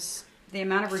doing his The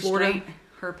amount of restraint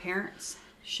her parents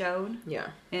showed. Yeah.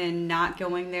 And not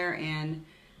going there and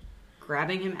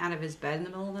grabbing him out of his bed in the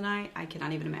middle of the night. I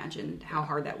cannot even imagine how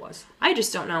hard that was. I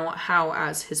just don't know how,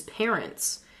 as his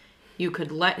parents, you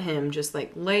could let him just,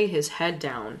 like, lay his head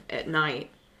down at night.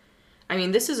 I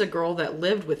mean, this is a girl that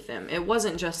lived with them. It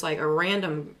wasn't just, like, a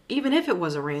random, even if it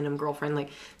was a random girlfriend,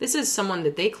 like, this is someone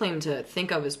that they claim to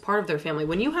think of as part of their family.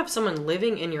 When you have someone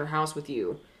living in your house with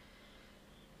you,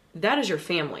 that is your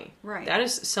family. Right. That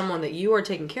is someone that you are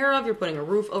taking care of. You're putting a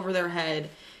roof over their head.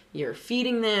 You're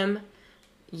feeding them.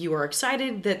 You are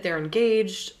excited that they're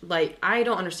engaged. Like, I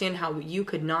don't understand how you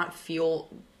could not feel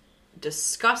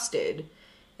disgusted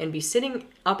and be sitting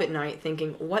up at night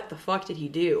thinking, what the fuck did he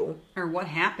do? Or what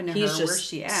happened to her? He's just where's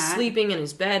she at? Sleeping in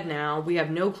his bed now. We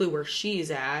have no clue where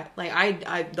she's at. Like,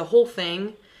 I the whole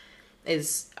thing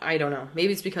is, I don't know.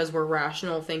 Maybe it's because we're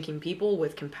rational thinking people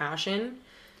with compassion.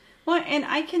 Well, and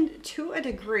I can, to a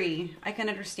degree, I can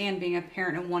understand being a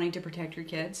parent and wanting to protect your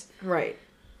kids. Right.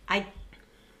 I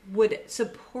would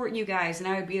support you guys and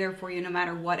I would be there for you no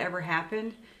matter whatever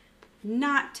happened.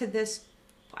 Not to this,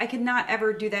 I could not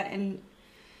ever do that, and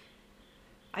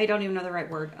I don't even know the right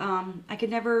word. I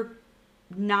could never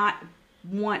not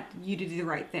want you to do the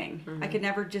right thing. Mm-hmm. I could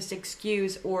never just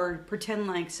excuse or pretend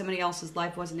like somebody else's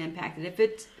life wasn't impacted. If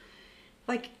it's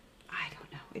like, I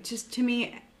don't know. It's just, to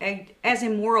me, as a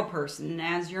moral person,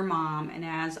 as your mom, and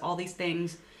as all these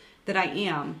things that I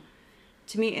am,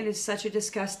 to me it is such a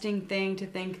disgusting thing to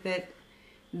think that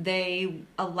they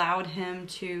allowed him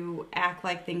to act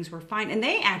like things were fine. And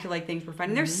they acted like things were fine.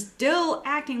 And they're still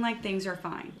acting like things are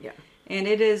fine. Yeah. And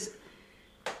it is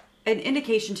an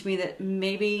indication to me that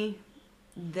maybe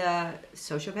the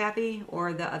sociopathy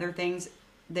or the other things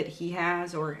that he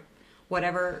has or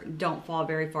whatever don't fall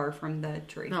very far from the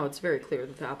tree. No, it's very clear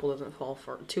that the apple doesn't fall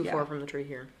too far from the tree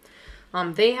here.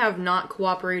 They have not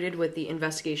cooperated with the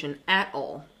investigation at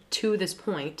all. To this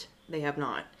point, they have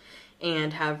not.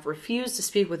 And have refused to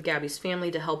speak with Gabby's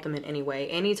family to help them in any way.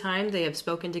 Anytime they have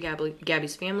spoken to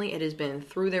Gabby's family, it has been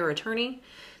through their attorney.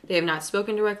 They have not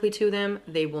spoken directly to them.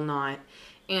 They will not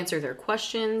answer their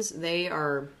questions. They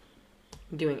are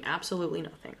doing absolutely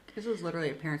nothing. This was literally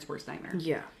a parent's worst nightmare.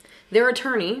 Yeah. Their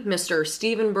attorney, Mr.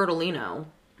 Stephen Bertolino,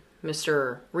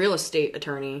 Mr. Real Estate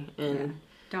Attorney in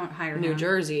Don't hire New him.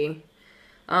 Jersey,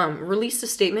 released a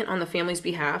statement on the family's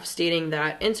behalf stating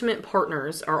that intimate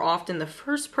partners are often the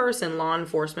first person law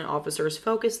enforcement officers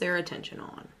focus their attention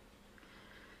on.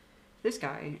 This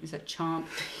guy is a chump.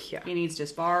 Yeah. He needs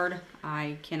disbarred.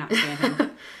 I cannot stand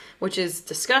him. Which is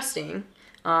disgusting.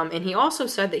 And he also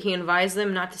said that he advised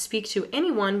them not to speak to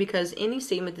anyone because any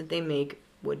statement that they make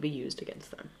would be used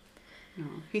against them. No.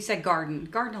 He said garden.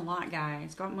 Garden a lot,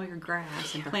 guys. Go out and mow your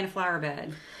grass and plant a flower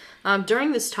bed.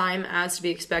 During this time, as to be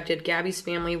expected, Gabby's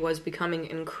family was becoming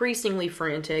increasingly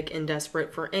frantic and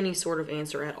desperate for any sort of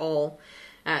answer at all.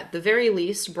 At the very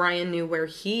least, Brian knew where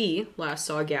he last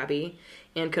saw Gabby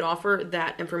and could offer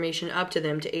that information up to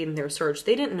them to aid in their search.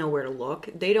 They didn't know where to look.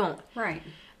 They don't. Right.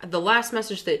 The last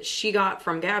message that she got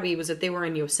from Gabby was that they were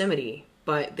in Yosemite,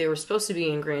 but they were supposed to be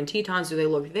in Grand Tetons. Do they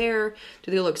look there?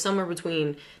 Do they look somewhere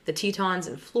between the Tetons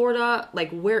and Florida?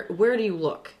 Like, where do you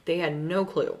look? They had no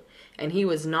clue. And he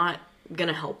was not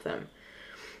gonna help them.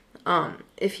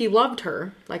 If he loved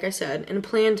her, like I said, and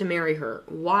planned to marry her,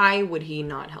 why would he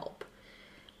not help?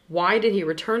 Why did he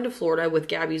return to Florida with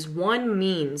Gabby's one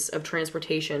means of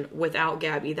transportation without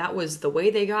Gabby? That was the way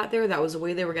they got there. That was the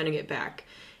way they were going to get back.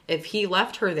 If he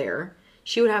left her there,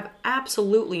 she would have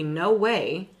absolutely no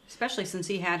way. Especially since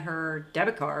he had her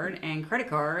debit card and credit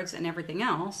cards and everything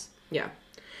else. Yeah.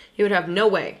 He would have no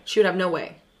way. She would have no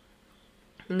way.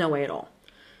 No way at all.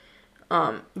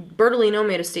 Bertolino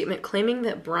made a statement claiming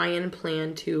that Brian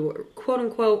planned to,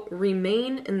 quote-unquote,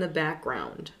 remain in the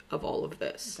background of all of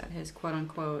this. Is that his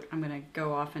quote-unquote, I'm going to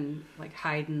go off and like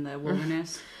hide in the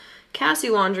wilderness? Cassie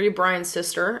Laundrie, Brian's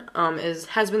sister,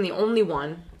 has been the only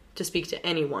one to speak to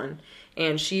anyone.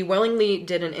 And she willingly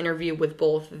did an interview with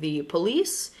both the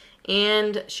police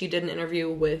and she did an interview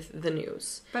with the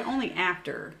news. But only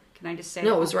after. Can I just say?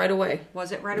 No, it was right away.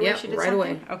 Was it right away? Yep, She did right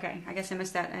something? away. Okay, I guess I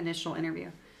missed that initial interview.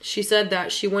 She said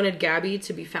that she wanted Gabby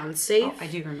to be found safe. Oh, I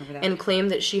do remember that. And claimed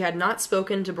that she had not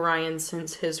spoken to Brian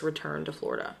since his return to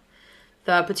Florida.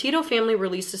 The Petito family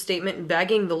released a statement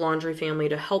begging the Laundrie family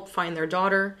to help find their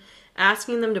daughter,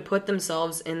 asking them to put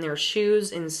themselves in their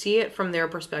shoes and see it from their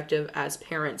perspective as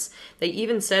parents. They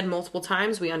even said multiple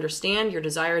times, "We understand your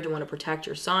desire to want to protect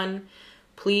your son.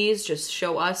 Please just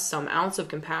show us some ounce of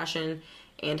compassion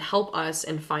and help us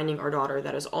in finding our daughter.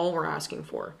 That is all we're asking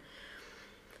for."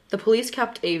 The police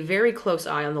kept a very close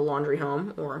eye on the Laundrie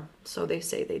home, or so they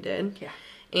say they did. Yeah.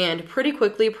 And pretty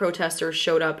quickly, protesters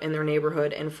showed up in their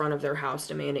neighborhood in front of their house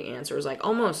demanding answers. Like,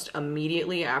 almost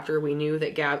immediately after we knew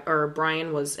that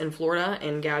Brian was in Florida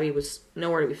and Gabby was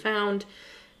nowhere to be found,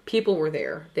 people were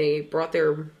there. They brought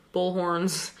their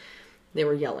bullhorns. They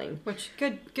were yelling. Which,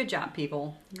 good job,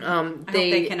 people. I hope They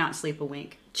they cannot sleep a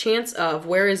wink. Chants of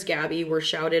 "Where is Gabby?" were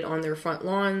shouted on their front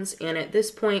lawns, and at this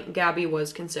point, Gabby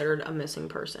was considered a missing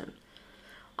person.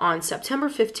 On September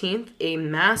 15th, a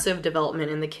massive development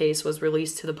in the case was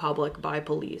released to the public by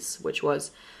police, which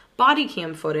was body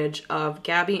cam footage of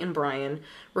Gabby and Brian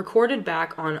recorded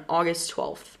back on August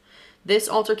 12th. This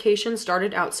altercation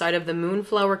started outside of the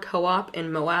Moonflower Co-op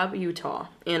in Moab, Utah,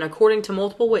 and according to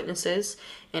multiple witnesses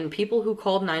and people who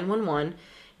called 911,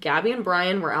 Gabby and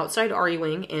Brian were outside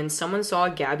arguing, and someone saw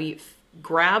Brian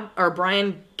grab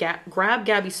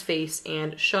Gabby's face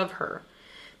and shove her.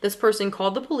 This person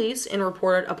called the police and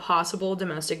reported a possible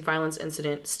domestic violence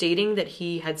incident, stating that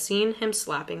he had seen him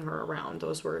slapping her around.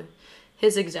 Those were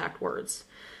his exact words.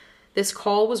 This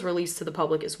call was released to the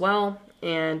public as well,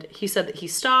 and he said that he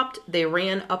stopped, they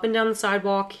ran up and down the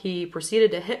sidewalk, he proceeded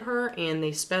to hit her, and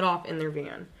they sped off in their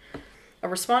van. A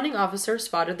responding officer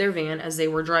spotted their van as they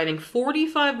were driving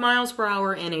 45 miles per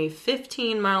hour in a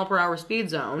 15 mile per hour speed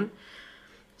zone.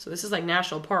 So this is like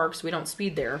national parks, we don't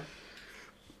speed there.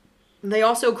 They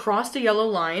also crossed a yellow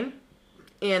line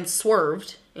and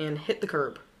swerved and hit the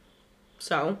curb.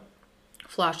 So,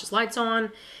 flashed his lights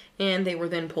on, and they were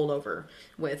then pulled over,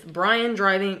 with Brian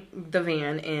driving the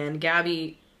van and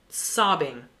Gabby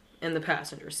sobbing in the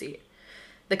passenger seat.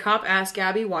 The cop asked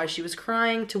Gabby why she was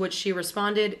crying, to which she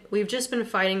responded, "We've just been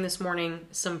fighting this morning,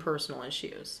 some personal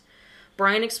issues."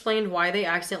 Brian explained why they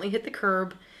accidentally hit the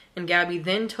curb, and Gabby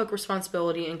then took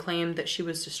responsibility and claimed that she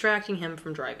was distracting him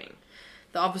from driving.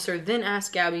 The officer then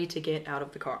asked Gabby to get out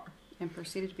of the car. And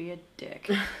proceeded to be a dick.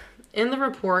 In the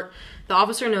report, the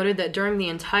officer noted that during the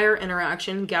entire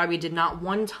interaction, Gabby did not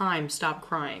one time stop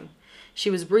crying. She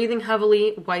was breathing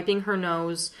heavily, wiping her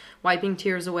nose, wiping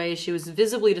tears away. She was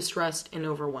visibly distressed and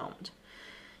overwhelmed.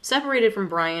 Separated from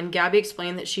Brian, Gabby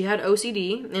explained that she had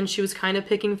OCD, and she was kind of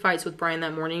picking fights with Brian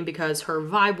that morning because her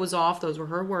vibe was off, those were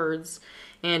her words,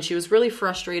 and she was really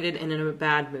frustrated and in a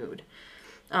bad mood.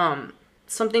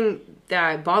 Something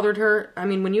that bothered her, I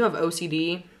mean, when you have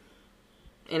OCD,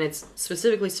 and it's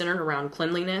specifically centered around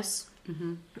cleanliness,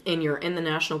 and you're in the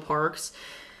national parks,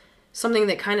 something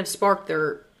that kind of sparked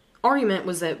their argument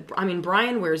was that, I mean,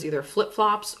 Brian wears either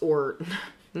flip-flops or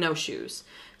no shoes.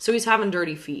 So he's having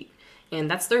dirty feet. And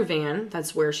that's their van.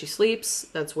 That's where she sleeps.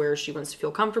 That's where she wants to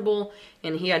feel comfortable.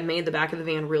 And he had made the back of the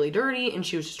van really dirty, and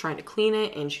she was just trying to clean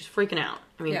it, and she's freaking out.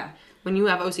 I mean, when you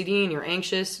have OCD and you're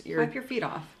anxious, Wipe your feet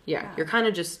off. Yeah, you're kind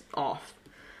of just off.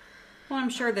 Well, I'm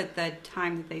sure that the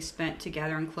time that they spent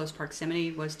together in close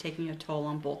proximity was taking a toll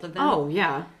on both of them. Oh,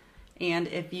 yeah. And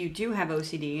if you do have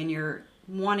OCD and you're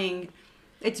wanting...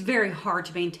 It's very hard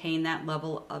to maintain that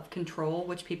level of control,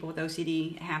 which people with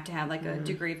OCD have to have, like, a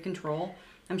degree of control.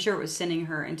 I'm sure it was sending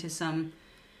her into some...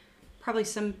 Probably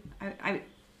some... I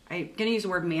I'm going to use the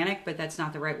word manic, but that's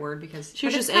not the right word because she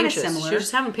was just anxious. Similar. She was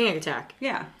just having a panic attack.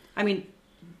 Yeah. I mean,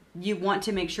 you want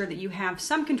to make sure that you have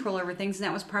some control over things, and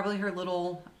that was probably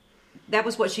that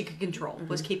was what she could control,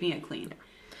 was keeping it clean.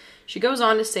 She goes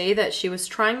on to say that she was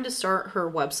trying to start her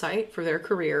website for their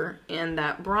career and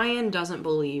that Brian doesn't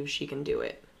believe she can do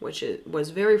it, which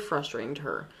was very frustrating to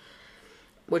her,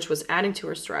 which was adding to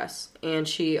her stress. And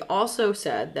she also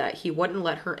said that he wouldn't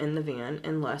let her in the van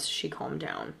unless she calmed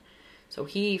down. So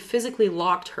he physically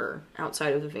locked her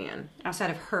outside of the van.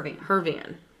 Outside of her van. Her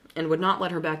van. And would not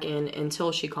let her back in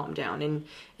until she calmed down. And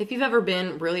if you've ever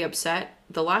been really upset,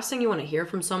 the last thing you want to hear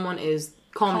from someone is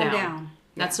calm down.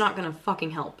 That's not going to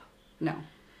fucking help. No.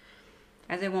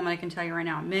 As a woman, I can tell you right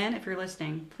now, men, if you're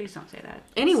listening, please don't say that.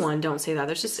 Anyone don't say that.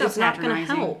 It's not going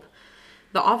to help.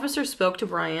 The officer spoke to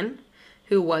Brian,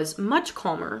 who was much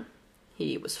calmer.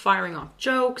 He was firing off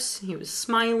jokes. He was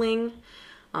smiling.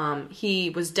 He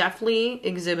was definitely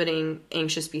exhibiting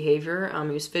anxious behavior.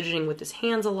 He was fidgeting with his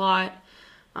hands a lot,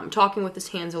 talking with his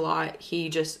hands a lot.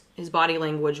 His body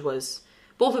language was...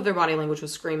 Both of their body language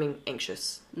was screaming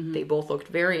anxious. Mm-hmm. They both looked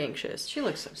very anxious. She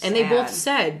looks so sad.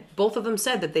 And both of them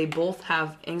said that they both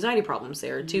have anxiety problems.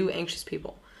 They are two anxious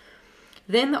people.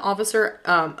 Then the officer,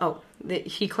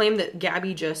 he claimed that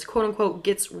Gabby just, quote unquote,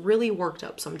 gets really worked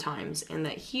up sometimes and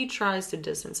that he tries to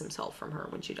distance himself from her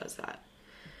when she does that.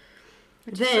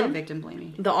 Which is so victim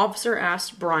blaming. The officer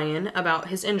asked Brian about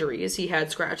his injuries. He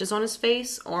had scratches on his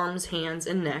face, arms, hands,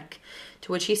 and neck.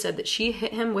 To which he said that she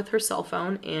hit him with her cell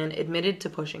phone and admitted to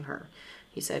pushing her.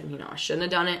 He said, I shouldn't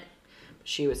have done it.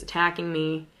 She was attacking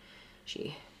me.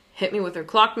 She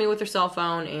clocked me with her cell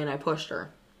phone, and I pushed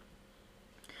her.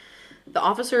 The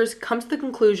officers come to the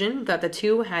conclusion that the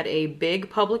two had a big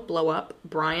public blow-up.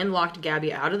 Brian locked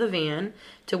Gabby out of the van,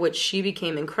 to which she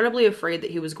became incredibly afraid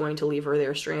that he was going to leave her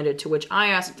there stranded, to which I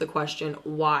asked the question,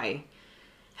 why?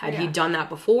 Had he done that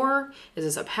before? Is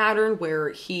this a pattern where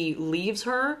he leaves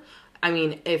her? I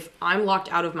mean, if I'm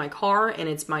locked out of my car and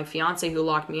it's my fiance who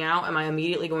locked me out, am I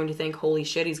immediately going to think, holy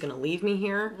shit, he's going to leave me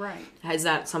here? Right. Is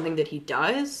that something that he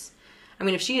does? I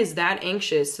mean, if she is that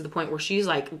anxious to the point where she's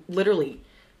like literally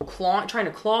trying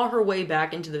to claw her way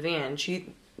back into the van,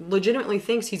 she legitimately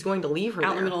thinks he's going to leave her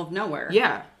out there. in the middle of nowhere.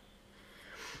 Yeah.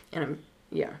 And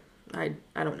I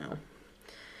don't know.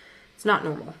 It's not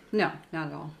normal. No, not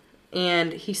at all.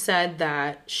 And he said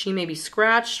that she maybe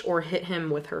scratched or hit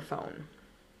him with her phone.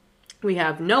 We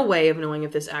have no way of knowing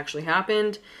if this actually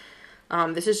happened.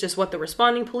 This is just what the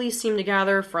responding police seem to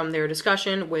gather from their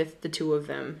discussion with the two of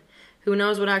them. Who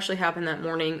knows what actually happened that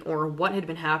morning or what had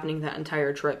been happening that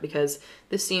entire trip, because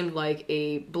this seemed like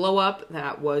a blow-up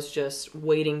that was just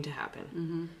waiting to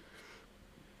happen.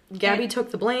 Mm-hmm. Gabby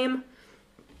took the blame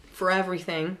for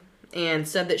everything and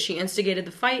said that she instigated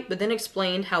the fight, but then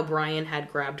explained how Brian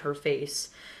had grabbed her face,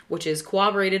 which is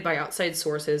corroborated by outside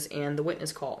sources and the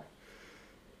witness call.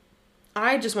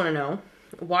 I just want to know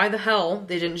why the hell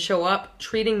they didn't show up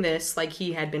treating this like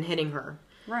he had been hitting her.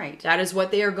 Right. That is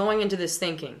what they are going into this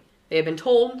thinking. They have been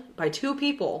told by two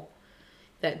people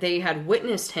that they had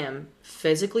witnessed him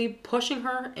physically pushing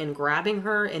her and grabbing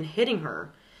her and hitting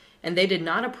her. And they did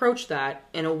not approach that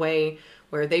in a way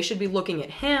where they should be looking at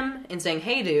him and saying,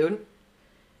 hey, dude,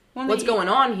 what's going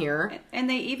on here? And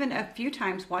they even, a few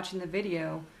times watching the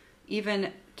video,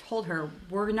 even told her,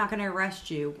 we're not going to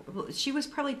arrest you. She was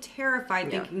probably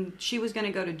terrified, thinking she was going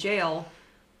to go to jail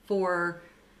for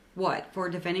what? For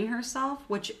defending herself?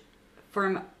 Which,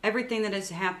 from everything that has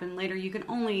happened later, you can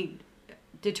only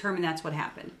determine that's what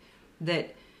happened.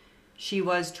 That she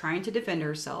was trying to defend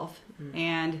herself,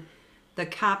 and the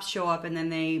cops show up and then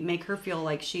they make her feel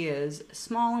like she is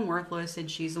small and worthless and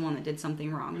she's the one that did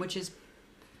something wrong, which is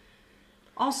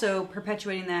also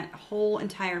perpetuating that whole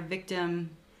entire victim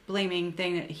blaming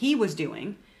thing that he was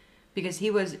doing, because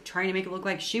he was trying to make it look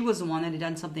like she was the one that had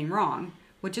done something wrong,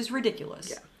 which is ridiculous.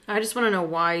 Yeah. I just want to know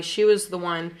why she was the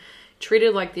one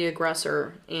treated like the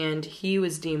aggressor and he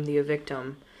was deemed the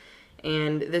victim.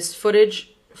 And this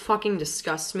footage fucking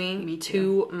disgusts me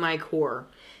to my core.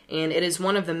 And it is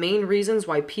one of the main reasons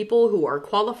why people who are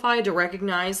qualified to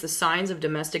recognize the signs of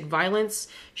domestic violence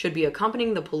should be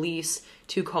accompanying the police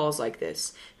to calls like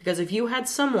this. Because if you had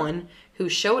someone who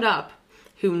showed up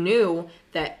who knew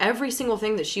that every single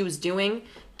thing that she was doing,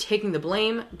 taking the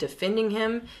blame, defending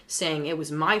him, saying it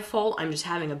was my fault, I'm just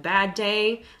having a bad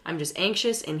day, I'm just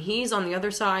anxious, and he's on the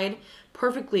other side,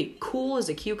 perfectly cool as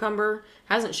a cucumber,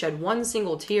 hasn't shed one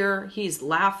single tear, he's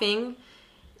laughing,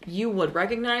 you would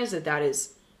recognize that that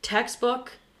is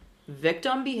textbook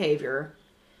victim behavior.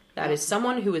 That is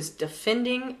someone who is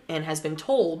defending and has been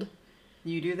told,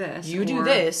 you do this. You do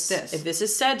this. If this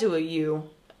is said to you,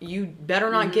 you better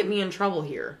not get me in trouble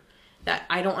here. That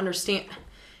I don't understand.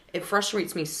 It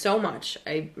frustrates me so much.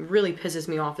 It really pisses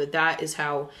me off that is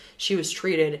how she was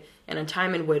treated in a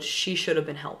time in which she should have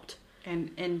been helped.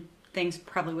 And things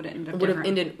probably would have ended up would have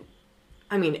ended.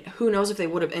 I mean, who knows if they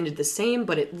would have ended the same,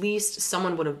 but at least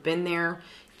someone would have been there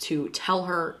to tell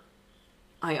her,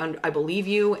 I believe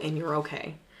you and you're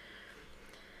okay.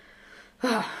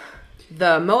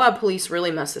 The Moab police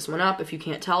really messed this one up. If you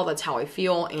can't tell, that's how I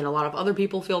feel. And a lot of other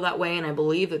people feel that way. And I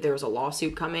believe that there's a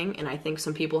lawsuit coming. And I think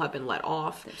some people have been let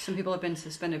off. Some people have been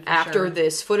suspended for After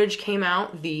this footage came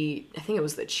out, I think it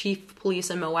was the chief of police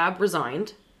in Moab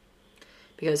resigned.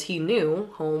 Because he knew,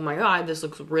 oh my God, this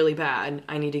looks really bad.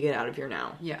 I need to get out of here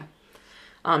now. Yeah.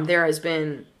 There has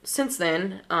been, since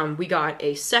then, we got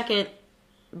a second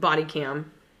body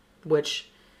cam, which...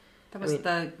 That was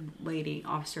the lady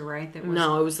officer, right?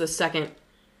 No, it was the second.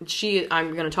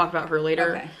 I'm going to talk about her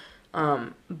later. Okay.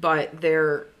 But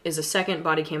there is a second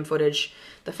body cam footage.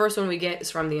 The first one we get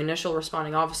is from the initial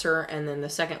responding officer, and then the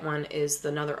second one is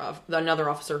another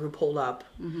officer who pulled up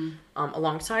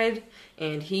alongside,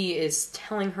 and he is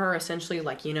telling her essentially,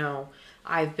 like,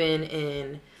 I've been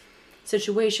in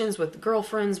situations with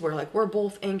girlfriends where, like, we're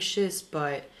both anxious,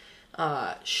 but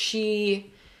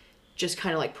she just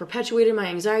kind of like perpetuated my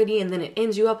anxiety, and then it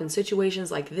ends you up in situations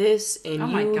like this,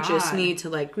 and you just need to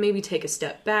like maybe take a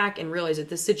step back and realize that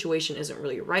this situation isn't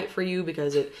really right for you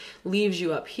because it leaves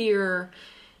you up here,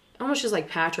 almost just like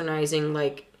patronizing,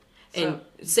 like, and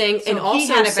saying, and also he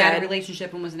had a bad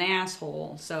relationship and was an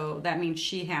asshole, so that means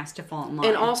she has to fall in line.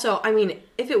 And also, I mean,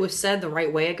 if it was said the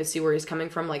right way, I could see where he's coming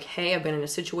from. Like, hey, I've been in a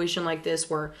situation like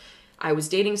this where I was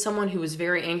dating someone who was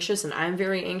very anxious, and I'm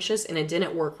very anxious, and it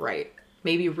didn't work right.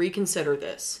 Maybe reconsider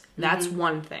this. That's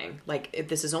one thing. Like, if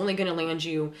this is only going to land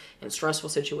you in stressful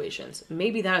situations.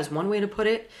 Maybe that is one way to put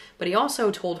it. But he also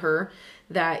told her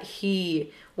that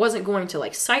he wasn't going to,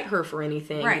 like, cite her for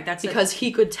anything. Right, that's because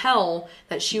he could tell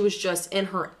that she was just in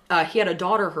her... he had a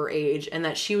daughter her age, and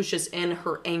that she was just in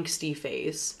her angsty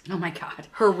phase. Oh, my God.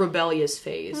 Her rebellious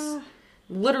phase.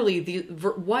 Literally,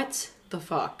 what the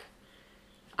fuck?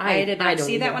 I did not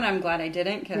see that one. I'm glad I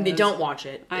didn't. They don't watch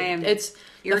it. It's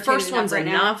the first one's right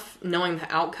enough. Now. Knowing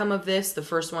the outcome of this, the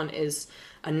first one is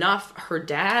enough. Her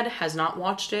dad has not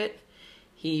watched it.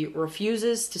 He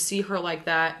refuses to see her like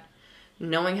that.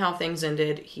 Knowing how things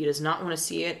ended, he does not want to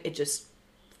see it. It just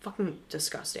fucking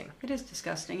disgusting. It is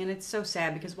disgusting, and it's so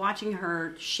sad because watching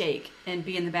her shake and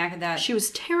be in the back of that, she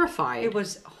was terrified. It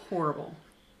was horrible.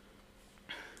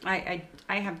 I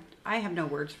have no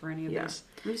words for any of this.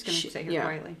 I'm just going to say here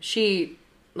quietly. She,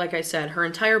 like I said, her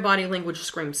entire body language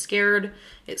screamed scared.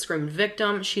 It screamed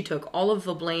victim. She took all of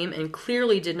the blame and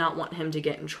clearly did not want him to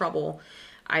get in trouble.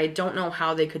 I don't know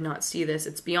how they could not see this.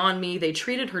 It's beyond me. They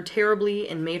treated her terribly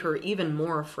and made her even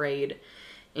more afraid.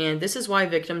 And this is why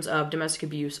victims of domestic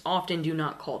abuse often do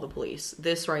not call the police.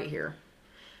 This right here.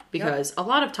 Because a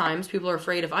lot of times people are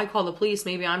afraid if I call the police,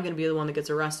 maybe I'm going to be the one that gets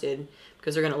arrested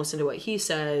because they're going to listen to what he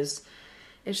says.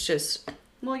 It's just...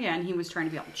 Well, yeah, and he was trying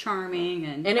to be all charming.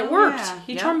 And it worked. Yeah.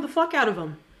 He charmed the fuck out of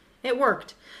him. It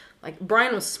worked. Like,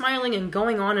 Brian was smiling and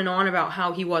going on and on about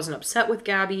how he wasn't upset with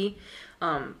Gabby.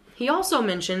 He also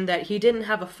mentioned that he didn't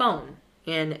have a phone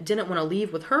and didn't want to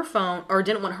leave with her phone, or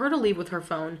didn't want her to leave with her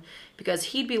phone because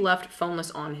he'd be left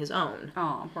phoneless on his own.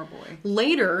 Oh, poor boy.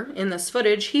 Later in this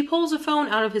footage, he pulls a phone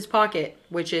out of his pocket,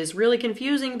 which is really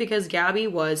confusing because Gabby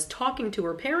was talking to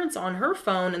her parents on her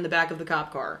phone in the back of the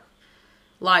cop car.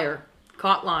 Liar.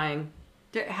 Caught lying.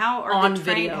 How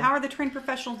are the trained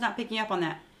professionals not picking up on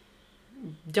that?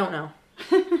 Don't know.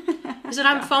 He said,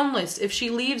 I'm phoneless. If she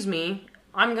leaves me,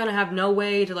 I'm going to have no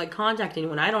way to, like, contact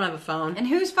anyone. I don't have a phone. And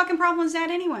whose fucking problem is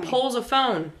that anyway? Pulls a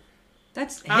phone.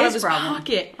 That's out of his problem.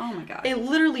 Pocket. Oh, my God. It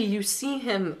literally, you see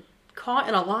him caught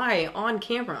in a lie on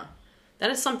camera.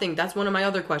 That's one of my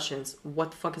other questions.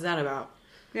 What the fuck is that about?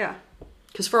 Yeah.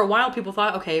 Because for a while, people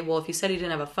thought, okay, well, if he said he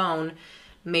didn't have a phone...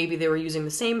 Maybe they were using the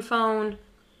same phone.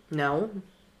 No.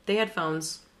 They had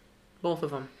phones. Both of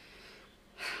them.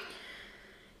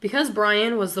 Because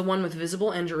Brian was the one with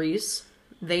visible injuries,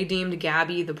 they deemed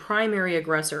Gabby the primary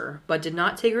aggressor, but did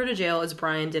not take her to jail as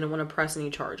Brian didn't want to press any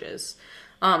charges.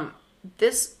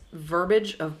 This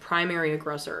verbiage of primary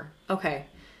aggressor. Okay.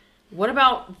 What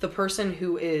about the person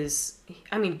who is...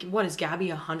 I mean, what is Gabby,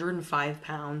 105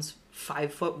 pounds,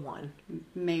 5'1"?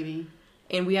 Maybe.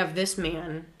 And we have this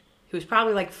man... who's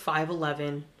probably like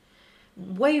 5'11",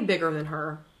 way bigger than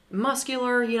her,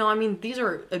 muscular, I mean, these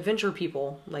are adventure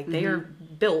people. Like, they are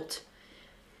built.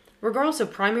 Regardless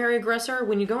of primary aggressor,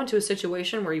 when you go into a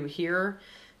situation where you hear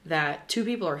that two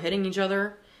people are hitting each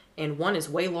other, and one is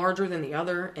way larger than the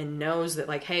other and knows that,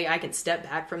 like, hey, I can step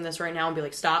back from this right now and be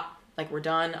like, stop, like, we're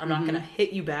done. I'm not going to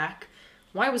hit you back.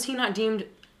 Why was he not deemed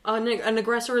an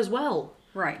aggressor as well?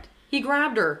 Right. He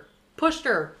grabbed her, pushed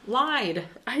her, lied.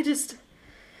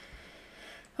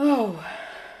 Oh.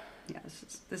 Yeah,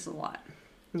 this is a lot.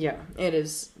 Yeah, it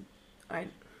is. I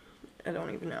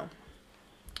don't even know.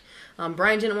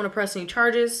 Brian didn't want to press any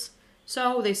charges,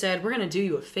 so they said, we're going to do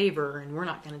you a favor and we're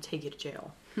not going to take you to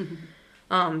jail.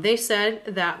 They said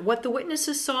that what the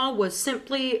witnesses saw was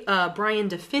simply Brian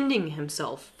defending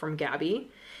himself from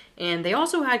Gabby, and they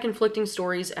also had conflicting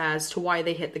stories as to why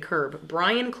they hit the curb.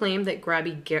 Brian claimed that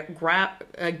Gabby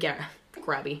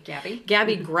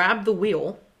grabbed the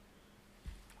wheel,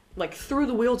 like threw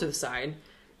the wheel to the side,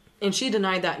 and she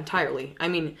denied that entirely. I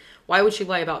mean, why would she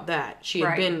lie about that? She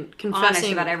had been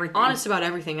confessing, honest about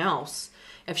everything else.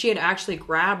 If she had actually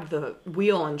grabbed the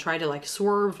wheel and tried to, like,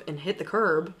 swerve and hit the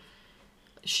curb,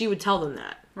 she would tell them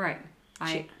that. Right.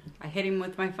 I hit him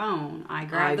with my phone. I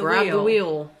grabbed the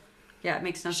wheel. Yeah, it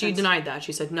makes no sense. She denied that.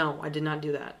 She said, no, I did not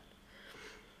do that.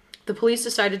 The police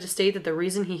decided to state that the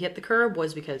reason he hit the curb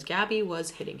was because Gabby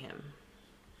was hitting him.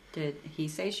 Did he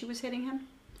say she was hitting him?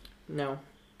 No.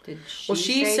 Did she Well,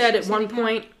 she said at one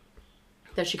point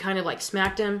that she kind of, like,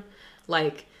 smacked him.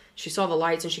 Like, she saw the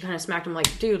lights and she kind of smacked him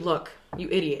like, dude, look, you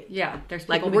idiot. Yeah, there's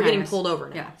people like, we're getting pulled over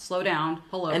now. Yeah, slow down,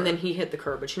 pull over. And then he hit the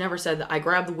curb. But she never said that I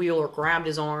grabbed the wheel or grabbed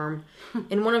his arm.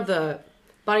 In one of the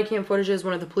body cam footages,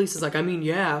 one of the police is like, I mean,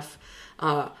 yeah, if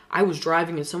I was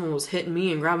driving and someone was hitting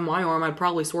me and grabbing my arm, I'd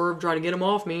probably swerve, try to get him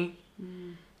off me.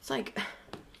 It's like...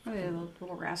 Oh, yeah,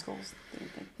 little rascals.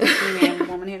 The three-man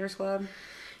woman haters club.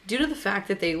 Due to the fact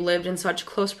that they lived in such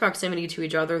close proximity to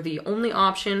each other, the only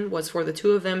option was for the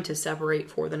two of them to separate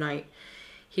for the night.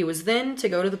 He was then to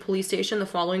go to the police station the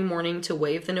following morning to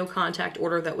waive the no-contact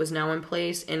order that was now in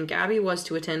place, and Gabby was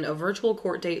to attend a virtual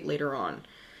court date later on.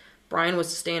 Brian was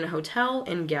to stay in a hotel,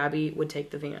 and Gabby would take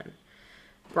the van.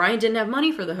 Brian didn't have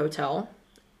money for the hotel,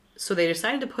 so they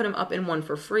decided to put him up in one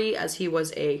for free as he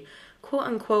was a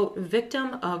quote-unquote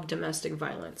victim of domestic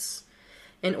violence.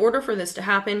 In order for this to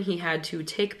happen, he had to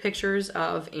take pictures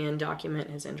of and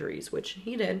document his injuries, which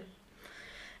he did.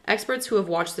 Experts who have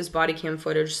watched this body cam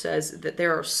footage says that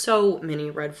there are so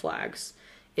many red flags.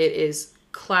 It is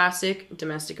classic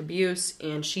domestic abuse,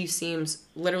 and she seems,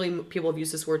 literally people have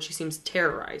used this word, she seems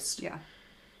terrorized. Yeah.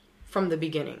 From the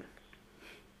beginning.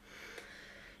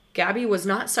 Gabby was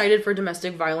not cited for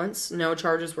domestic violence, no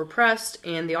charges were pressed,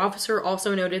 and the officer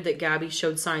also noted that Gabby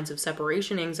showed signs of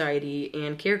separation anxiety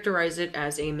and characterized it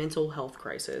as a mental health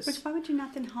crisis. Which, why would you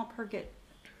not then help her get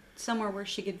somewhere where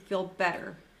she could feel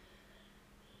better?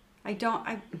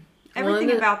 Everything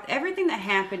that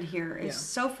happened here is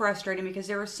so frustrating because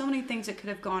there were so many things that could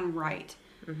have gone right,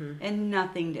 and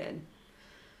nothing did.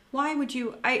 Why would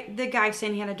you, the guy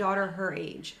saying he had a daughter her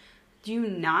age, do you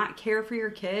not care for your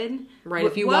kid? Right,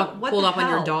 if you pulled up on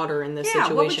your daughter in this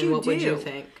situation, what would you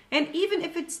think? And even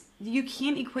if you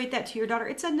can't equate that to your daughter,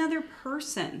 it's another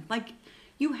person. Like,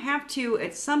 you have to,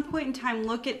 at some point in time,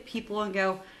 look at people and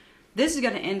go, this is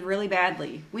going to end really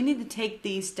badly. We need to take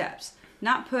these steps.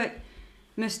 Not put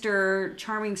Mr.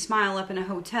 Charming Smile up in a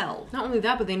hotel. Not only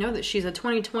that, but they know that she's a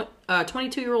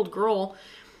 22-year-old girl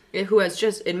who has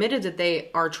just admitted that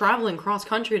they are traveling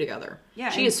cross-country together.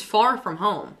 Yeah, she is far from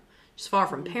home. She's far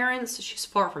from parents. She's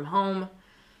far from home.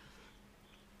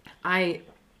 I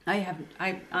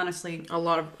honestly... I have a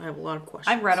lot of questions.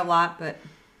 I've read a lot, but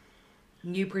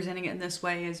you presenting it in this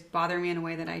way is bothering me in a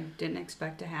way that I didn't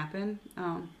expect to happen.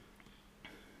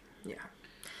 Yeah.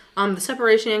 The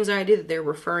separation anxiety that they're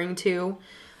referring to,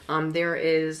 there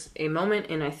is a moment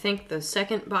in, I think, the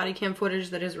second body cam footage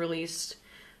that is released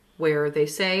where they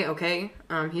say, okay,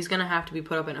 he's going to have to be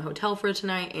put up in a hotel for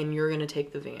tonight and you're going to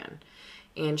take the van.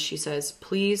 And she says,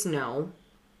 please no,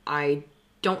 I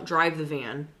don't drive the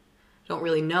van. Don't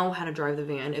really know how to drive the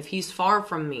van. If he's far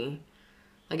from me,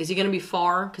 like, is he going to be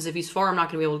far? Because if he's far, I'm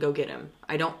not going to be able to go get him.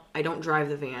 I don't drive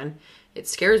the van. It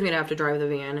scares me to have to drive the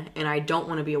van, and I don't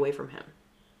want to be away from him.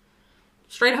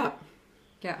 Straight up.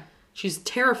 Yeah. She's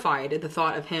terrified at the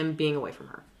thought of him being away from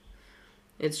her.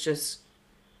 It's just...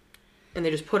 And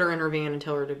they just put her in her van and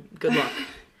tell her to good luck.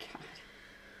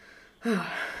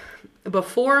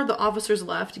 Before the officers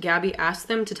left, Gabby asked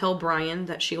them to tell Brian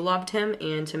that she loved him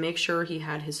and to make sure he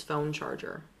had his phone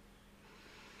charger.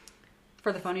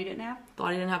 For the phone he didn't have?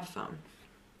 Thought he didn't have a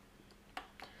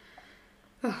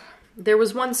phone. There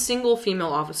was one single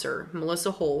female officer,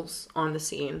 Melissa Holes, on the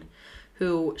scene,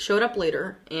 who showed up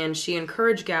later, and she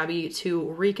encouraged Gabby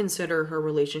to reconsider her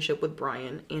relationship with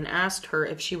Brian and asked her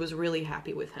if she was really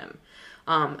happy with him.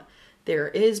 There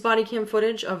is body cam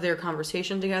footage of their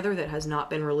conversation together that has not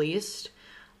been released.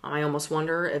 I almost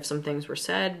wonder if some things were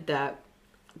said that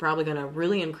are probably going to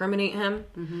really incriminate him.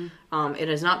 Mm-hmm. It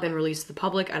has not been released to the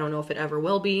public. I don't know if it ever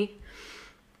will be.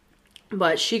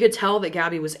 But she could tell that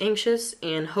Gabby was anxious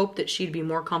and hoped that she'd be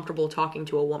more comfortable talking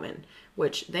to a woman,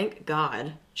 which, thank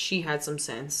God, she had some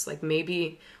sense. Like,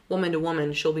 maybe woman to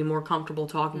woman, she'll be more comfortable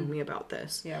talking to me about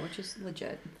this. Yeah, which is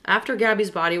legit. After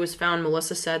Gabby's body was found,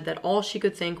 Melissa said that all she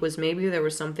could think was maybe there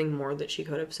was something more that she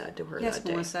could have said to her that day. Yes,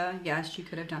 Melissa. Yes, she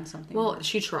could have done something Well, more.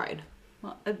 she tried.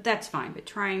 Well, that's fine, but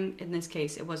trying in this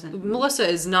case, it wasn't... Melissa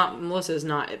is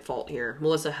not at fault here.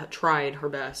 Melissa tried her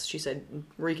best. She said,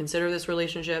 reconsider this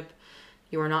relationship.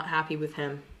 You are not happy with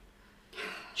him.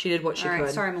 She did what she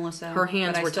could. Sorry, Melissa. Her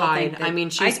hands were tied.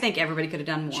 I think everybody could have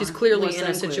done more. She's clearly Melissa in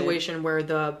a included. situation where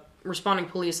the responding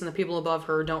police and the people above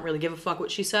her don't really give a fuck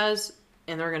what she says,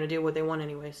 and they're going to do what they want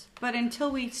anyways. But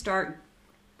until we start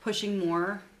pushing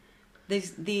more,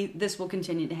 this will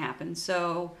continue to happen.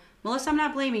 So, Melissa, I'm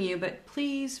not blaming you, but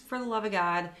please, for the love of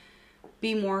God,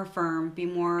 be more firm, be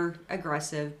more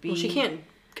aggressive. Well, she can't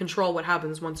control what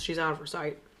happens once she's out of her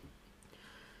sight.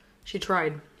 She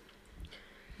tried.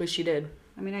 But she did.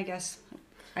 I mean,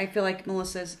 I feel like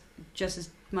Melissa's just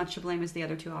as much to blame as the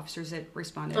other two officers that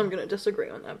responded. I'm going to disagree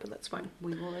on that, but that's fine.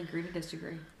 We will agree to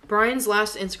disagree. Brian's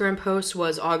last Instagram post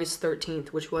was August 13th,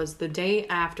 which was the day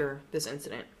after this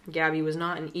incident. Gabby was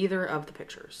not in either of the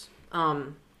pictures.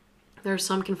 There are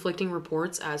some conflicting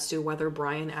reports as to whether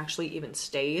Brian actually even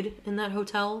stayed in that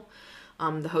hotel.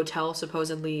 The hotel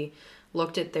supposedly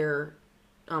looked at their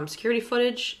security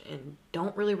footage and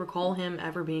don't really recall him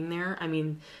ever being there. I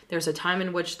mean, there's a time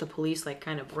in which the police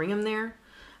kind of bring him there.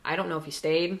 I don't know if he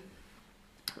stayed.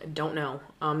 I don't know.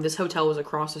 This hotel was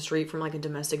across the street from a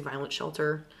domestic violence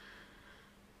shelter.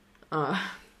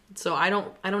 So I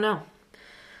don't know.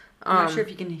 I'm not sure if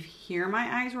you can hear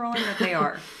my eyes rolling, but they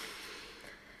are.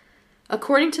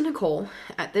 According to Nicole,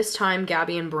 at this time,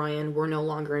 Gabby and Brian were no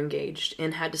longer engaged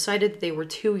and had decided that they were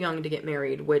too young to get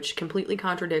married, which completely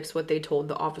contradicts what they told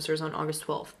the officers on August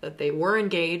 12th, that they were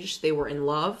engaged, they were in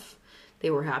love, they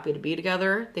were happy to be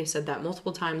together. They said that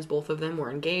multiple times. Both of them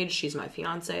were engaged. She's my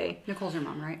fiance. Nicole's her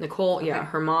mom, right? Nicole, Okay. Yeah,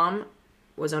 her mom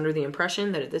was under the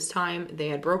impression that at this time they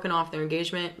had broken off their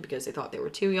engagement because they thought they were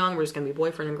too young. We're just going to be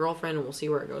boyfriend and girlfriend, and we'll see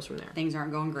where it goes from there. Things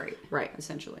aren't going great. Right.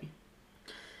 Essentially.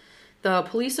 The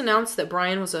police announced that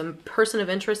Brian was a person of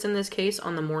interest in this case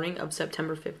on the morning of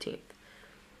September 15th.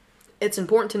 It's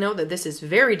important to note that this is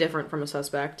very different from a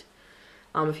suspect.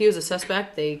 If he was a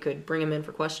suspect, they could bring him in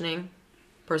for questioning.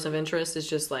 Person of interest is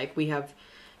just we have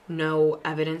no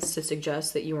evidence to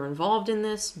suggest that you were involved in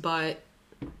this, but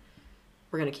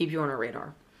we're going to keep you on our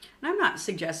radar. And I'm not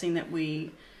suggesting that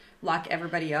we lock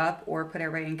everybody up or put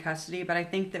everybody in custody, but I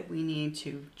think that we need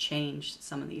to change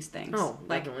some of these things. Oh,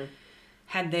 definitely.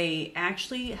 Had they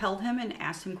actually held him and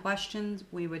asked him questions,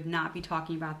 we would not be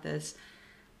talking about this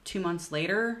 2 months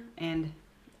later, and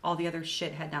all the other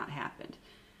shit had not happened.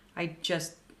 I'm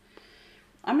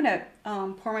going to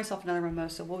pour myself another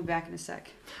mimosa. We'll be back in a sec.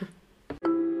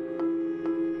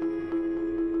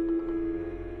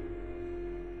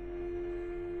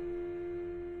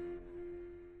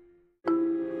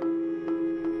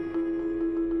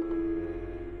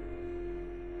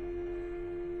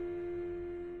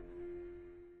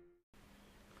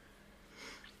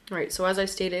 Right, so as I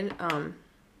stated,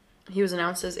 he was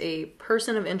announced as a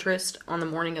person of interest on the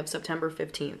morning of September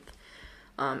 15th.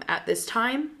 At this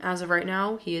time, as of right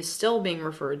now, he is still being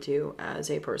referred to as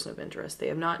a person of interest. They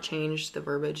have not changed the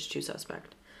verbiage to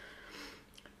suspect.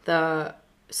 The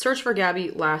search for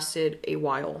Gabby lasted a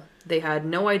while. They had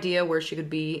no idea where she could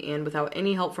be, and without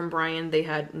any help from Brian, they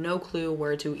had no clue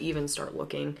where to even start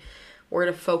looking. Where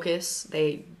to focus,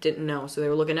 they didn't know. So they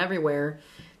were looking everywhere.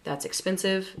 That's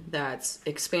expensive, that's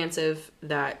expansive,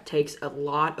 that takes a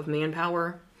lot of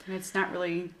manpower. And it's not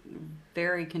really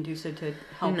very conducive to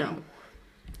helping.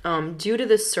 No. Due to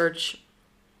this, the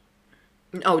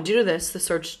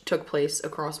search took place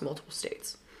across multiple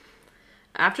states.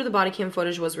 After the body cam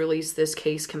footage was released, this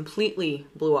case completely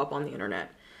blew up on the internet,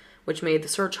 which made the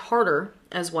search harder,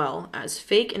 as well as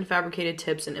fake and fabricated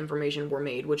tips and information were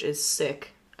made, which is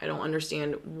sick. I don't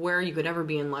understand where you could ever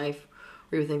be in life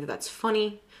where you think that that's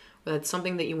funny, or that's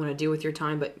something that you want to do with your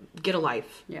time, but get a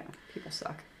life. Yeah, people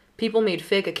suck. People made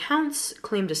fake accounts,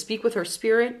 claimed to speak with her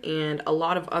spirit, and a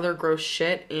lot of other gross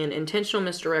shit and intentional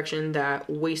misdirection that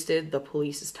wasted the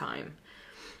police's time.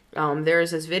 There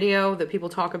is this video that people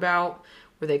talk about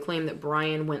where they claim that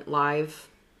Brian went live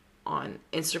on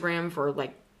Instagram for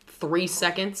 3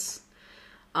 seconds.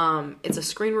 It's a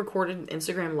screen recorded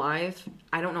Instagram live.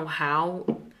 I don't know how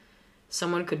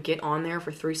someone could get on there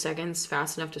for 3 seconds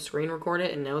fast enough to screen record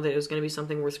it and know that it was going to be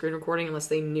something worth screen recording unless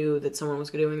they knew that someone was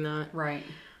doing that. Right.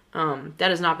 That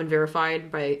has not been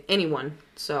verified by anyone,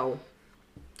 so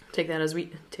take that as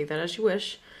you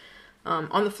wish.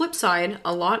 On the flip side,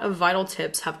 a lot of vital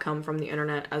tips have come from the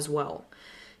internet as well.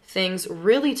 Things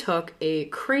really took a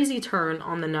crazy turn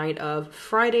on the night of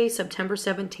Friday, September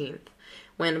 17th,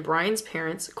 when Brian's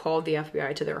parents called the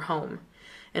FBI to their home.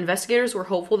 Investigators were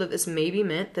hopeful that this maybe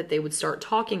meant that they would start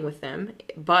talking with them,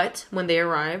 but when they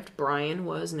arrived, Brian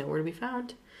was nowhere to be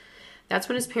found. That's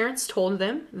when his parents told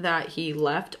them that he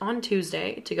left on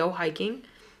Tuesday to go hiking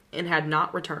and had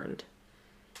not returned.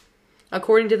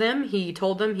 According to them, he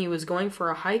told them he was going for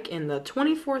a hike in the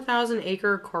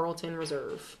 24,000-acre Carlton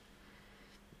Reserve.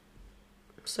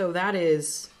 So that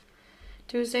is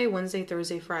Tuesday, Wednesday,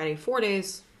 Thursday, Friday, 4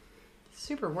 days.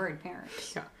 Super worried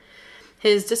parents. Yeah.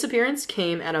 His disappearance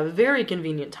came at a very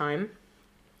convenient time,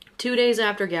 2 days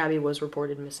after Gabby was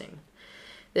reported missing.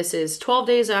 This is 12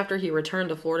 days after he returned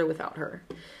to Florida without her.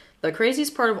 The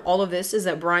craziest part of all of this is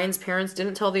that Brian's parents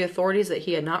didn't tell the authorities that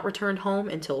he had not returned home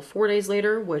until 4 days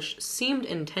later, which seemed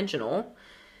intentional.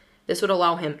 This would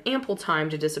allow him ample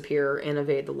time to disappear and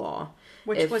evade the law.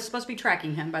 Which was supposed to be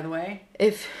tracking him, by the way.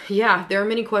 There are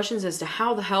many questions as to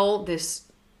how the hell this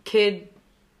kid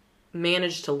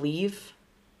managed to leave.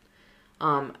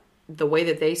 The way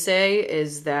that they say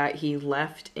is that he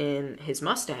left in his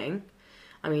Mustang.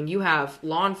 I mean, you have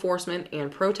law enforcement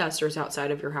and protesters outside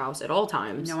of your house at all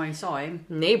times. No one saw him.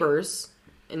 Neighbors.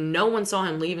 And no one saw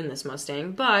him leave in this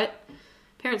Mustang. But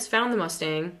parents found the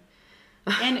Mustang.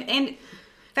 And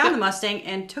found the Mustang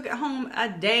and took it home a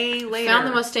day later. Found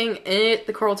the Mustang at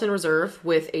the Carlton Reserve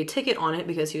with a ticket on it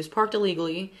because he was parked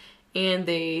illegally. And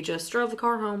they just drove the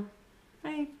car home.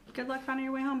 Hey, good luck finding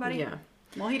your way home, buddy. Yeah.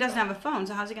 Well, he doesn't have a phone,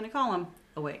 so how's he going to call him?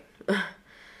 Oh, wait.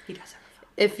 He does have a phone.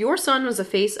 If your son was the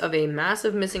face of a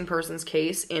massive missing persons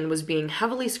case and was being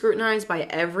heavily scrutinized by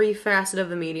every facet of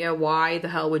the media, why the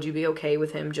hell would you be okay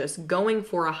with him just going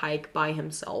for a hike by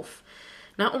himself?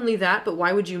 Not only that, but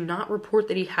why would you not report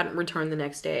that he hadn't returned the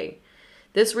next day?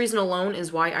 This reason alone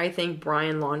is why I think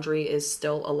Brian Laundrie is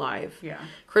still alive. Yeah.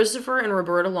 Christopher and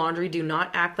Roberta Laundrie do not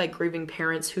act like grieving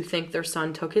parents who think their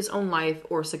son took his own life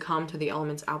or succumbed to the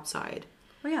elements outside.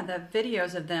 Well, yeah, the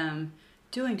videos of them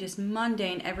doing just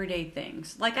mundane, everyday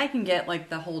things. Like, I can get, like,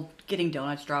 the whole getting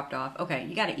donuts dropped off. Okay,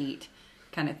 you gotta eat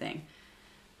kind of thing.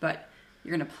 But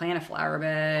you're gonna plant a flower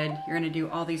bed. You're gonna do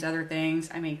all these other things.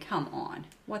 I mean, come on.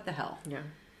 What the hell? Yeah.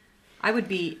 I would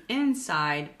be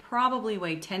inside, probably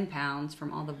weigh 10 pounds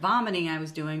from all the vomiting I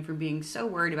was doing from being so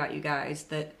worried about you guys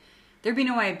that there'd be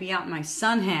no way I'd be out in my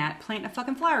sun hat planting a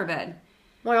fucking flower bed.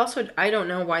 Well, I don't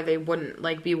know why they wouldn't,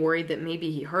 like, be worried that maybe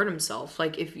he hurt himself.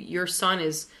 Like, if your son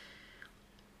is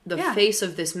the face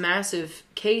of this massive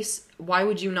case, why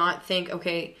would you not think,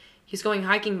 okay, he's going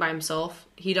hiking by himself.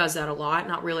 He does that a lot,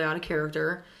 not really out of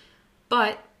character.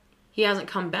 But he hasn't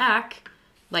come back.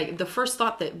 Like, the first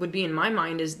thought that would be in my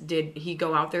mind is, did he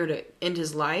go out there to end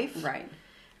his life? Right.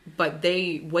 But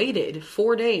they waited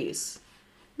 4 days.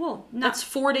 Well, that's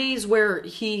 4 days where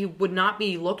he would not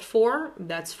be looked for.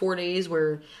 That's 4 days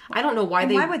where I don't know why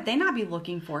why would they not be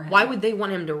looking for him? Why would they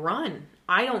want him to run?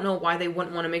 I don't know why they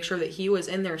wouldn't want to make sure that he was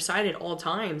in their sight at all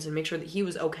times and make sure that he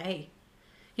was okay.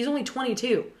 He's only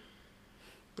 22.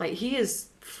 Like, he is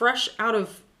fresh out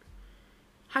of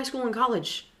high school and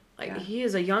college. Like, he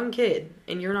is a young kid,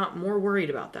 and you're not more worried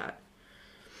about that.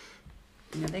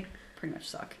 Yeah, they pretty much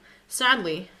suck.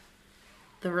 Sadly,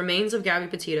 the remains of Gabby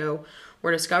Petito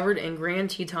were discovered in Grand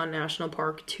Teton National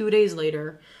Park 2 days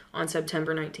later on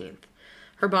September 19th.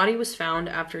 Her body was found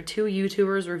after 2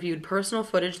 YouTubers reviewed personal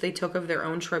footage they took of their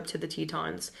own trip to the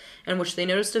Tetons, in which they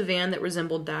noticed a van that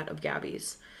resembled that of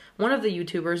Gabby's. One of the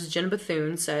YouTubers, Jen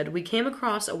Bethune, said, "We came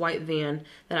across a white van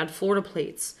that had Florida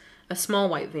plates, a small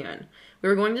white van. We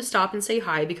were going to stop and say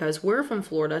hi because we're from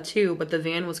Florida too, but the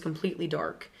van was completely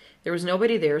dark. There was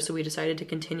nobody there, so we decided to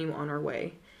continue on our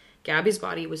way." Gabby's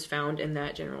body was found in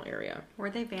that general area. Were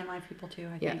they van life people too,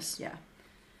 I think? Yes. Yeah.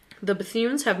 The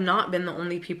Bethunes have not been the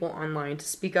only people online to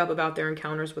speak up about their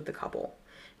encounters with the couple.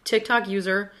 TikTok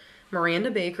user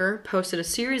Miranda Baker posted a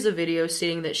series of videos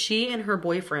stating that she and her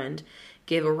boyfriend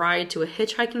gave a ride to a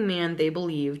hitchhiking man they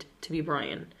believed to be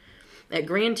Brian at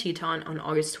Grand Teton on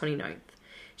August 29th.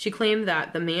 She claimed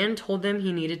that the man told them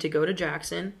he needed to go to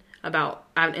Jackson,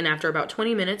 and after about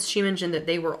 20 minutes, she mentioned that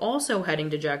they were also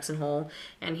heading to Jackson Hole,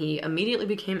 and he immediately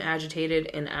became agitated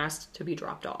and asked to be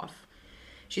dropped off.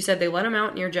 She said they let him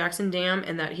out near Jackson Dam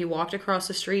and that he walked across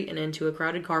the street and into a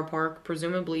crowded car park,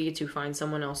 presumably to find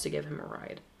someone else to give him a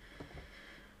ride.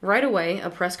 Right away, a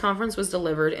press conference was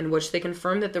delivered in which they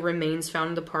confirmed that the remains found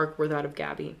in the park were that of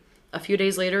Gabby. A few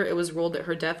days later, it was ruled that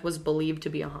her death was believed to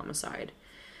be a homicide.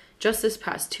 Just this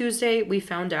past Tuesday, we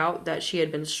found out that she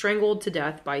had been strangled to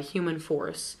death by human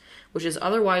force, which is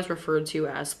otherwise referred to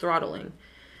as throttling.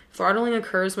 Throttling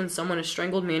occurs when someone is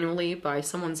strangled manually by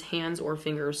someone's hands or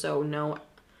fingers, so no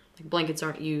blankets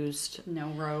aren't used. No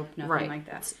rope, nothing like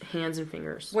that. It's hands and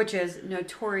fingers. Which is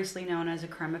notoriously known as a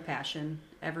crime of passion.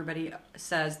 Everybody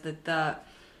says that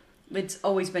it's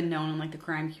always been known in like the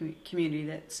crime community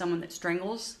that someone that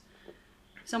strangles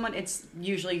someone, it's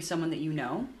usually someone that you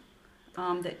know,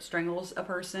 that strangles a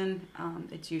person.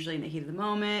 It's usually in the heat of the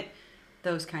moment,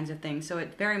 those kinds of things. So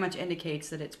it very much indicates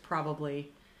that it's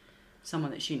probably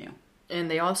someone that she knew. And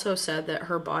they also said that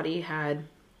her body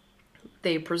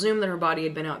they presumed that her body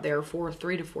had been out there for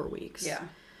 3 to 4 weeks. Yeah.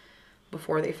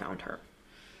 Before they found her.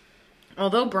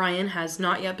 Although Brian has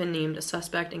not yet been named a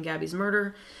suspect in Gabby's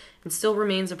murder and still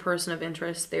remains a person of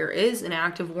interest, there is an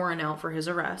active warrant out for his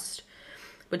arrest.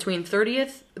 Between August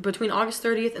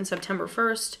 30th and September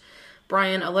 1st,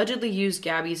 Brian allegedly used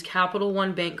Gabby's Capital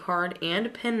One bank card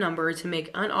and PIN number to make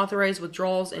unauthorized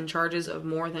withdrawals and charges of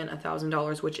more than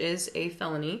 $1,000, which is a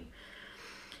felony.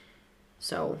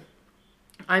 So,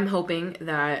 I'm hoping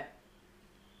that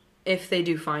if they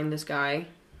do find this guy,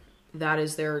 that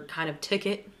is their kind of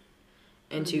ticket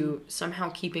into somehow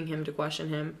keeping him to question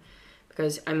him.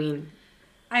 Because, I mean...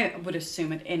 I would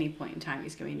assume at any point in time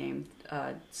he's going to be named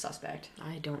suspect.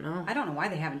 I don't know. I don't know why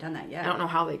they haven't done that yet. I don't know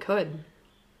how they could.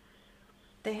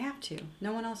 They have to.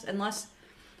 No one else, unless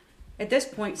at this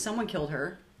point someone killed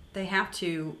her, they have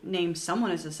to name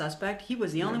someone as a suspect. He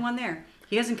was the only one there.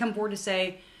 He hasn't come forward to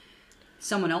say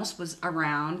someone else was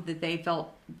around, that they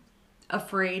felt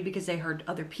afraid because they heard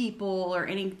other people or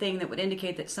anything that would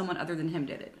indicate that someone other than him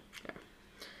did it.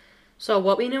 So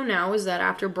what we know now is that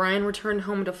after Brian returned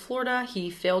home to Florida, he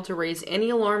failed to raise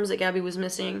any alarms that Gabby was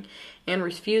missing and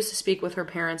refused to speak with her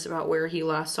parents about where he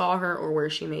last saw her or where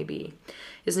she may be.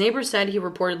 His neighbors said he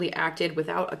reportedly acted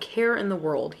without a care in the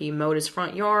world. He mowed his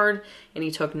front yard and he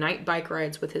took night bike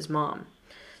rides with his mom.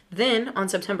 Then, on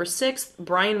September 6th,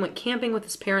 Brian went camping with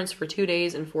his parents for 2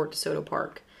 days in Fort DeSoto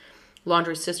Park.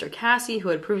 Laundrie's sister Cassie, who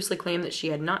had previously claimed that she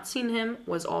had not seen him,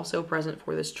 was also present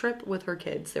for this trip with her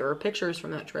kids. There were pictures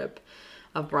from that trip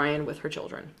of Brian with her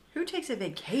children. Who takes a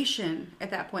vacation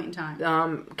at that point in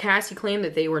time? Cassie claimed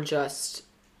that they were just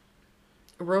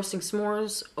roasting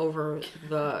s'mores over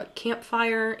the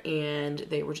campfire and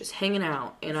they were just hanging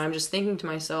out. And I'm just thinking to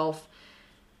myself,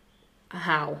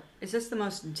 how? Is this the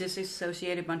most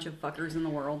disassociated bunch of fuckers in the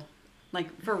world?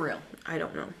 Like, for real. I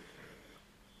don't know.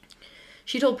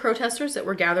 She told protesters that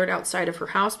were gathered outside of her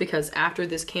house because after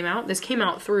this came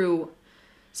out through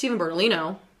Stephen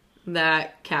Bertolino,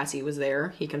 that Cassie was there.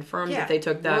 He confirmed that they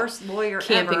took that worst lawyer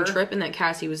camping ever. trip and that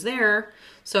Cassie was there.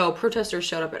 So protesters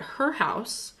showed up at her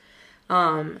house.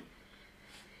 And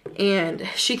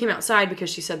she came outside because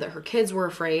she said that her kids were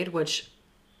afraid, which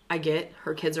I get.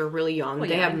 Her kids are really young. Well,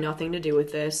 they yeah. have nothing to do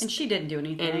with this. And she didn't do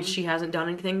anything. And she hasn't done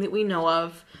anything that we know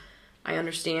of. I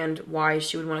understand why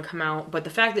she would want to come out, but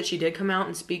the fact that she did come out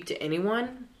and speak to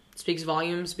anyone speaks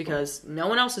volumes because no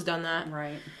one else has done that.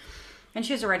 Right. And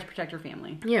she has a right to protect her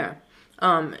family. Yeah.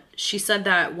 She said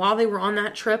that while they were on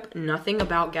that trip, nothing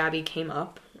about Gabby came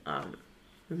up.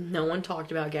 No one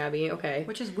talked about Gabby, okay.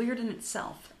 Which is weird in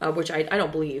itself. Which I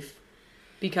don't believe.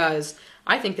 Because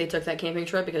I think they took that camping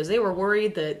trip because they were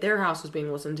worried that their house was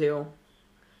being listened to.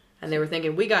 And they were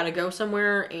thinking, we gotta go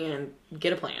somewhere and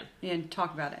get a plan. And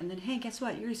talk about it. And then, hey, guess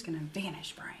what? You're just gonna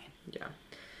vanish, Brian. Yeah.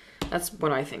 That's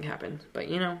what I think happened. But,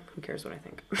 who cares what I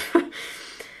think?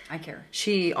 I care.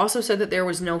 She also said that there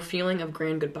was no feeling of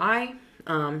grand goodbye.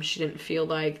 She didn't feel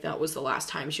like that was the last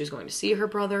time she was going to see her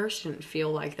brother. She didn't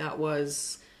feel like that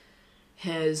was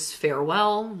his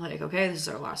farewell. Like, okay, this is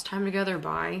our last time together.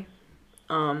 Bye.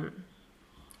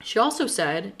 She also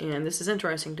said, and this is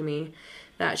interesting to me,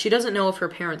 that she doesn't know if her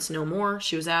parents know more.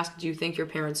 She was asked, do you think your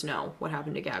parents know what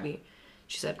happened to Gabby?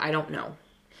 She said, I don't know.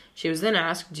 She was then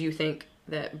asked, do you think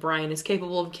that Brian is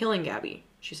capable of killing Gabby?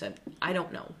 She said, I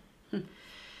don't know.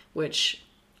 Which,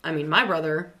 I mean, my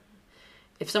brother,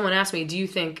 if someone asked me, do you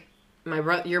think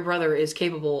your brother is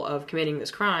capable of committing this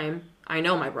crime? I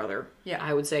know my brother. Yeah.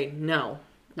 I would say, no,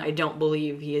 I don't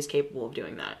believe he is capable of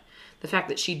doing that. The fact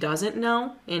that she doesn't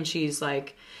know, and she's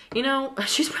like,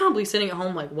 she's probably sitting at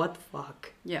home like, what the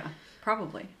fuck? Yeah,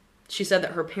 probably. She said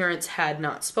that her parents had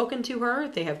not spoken to her.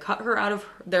 They have cut her out of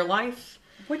their life.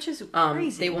 Which is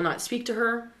crazy. They will not speak to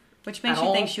her. Which makes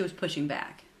you think she was pushing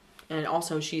back. And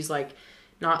also she's like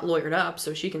not lawyered up,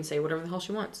 so she can say whatever the hell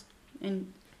she wants.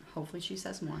 And hopefully she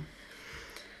says more.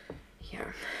 Yeah.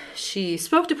 She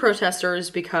spoke to protesters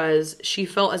because she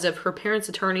felt as if her parents'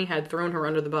 attorney had thrown her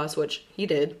under the bus, which he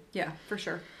did. Yeah, for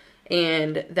sure.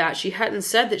 And that she hadn't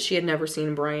said that she had never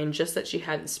seen Brian, just that she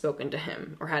hadn't spoken to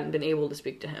him or hadn't been able to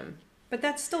speak to him. But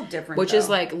that's still different, which is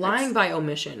like lying by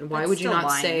omission. Why would you not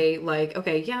lying. say, like,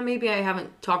 okay, yeah, maybe I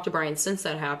haven't talked to Brian since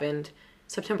that happened,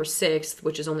 September 6th,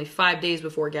 which is only 5 days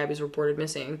before Gabby's reported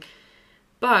missing.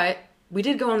 But we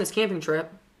did go on this camping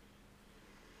trip.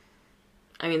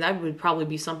 I mean, that would probably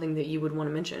be something that you would want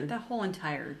to mention. The whole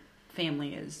entire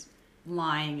family is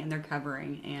lying and they're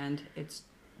covering, and it's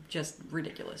just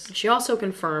ridiculous. She also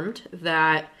confirmed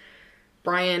that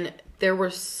Brian, there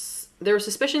were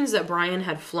suspicions that Brian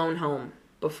had flown home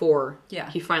before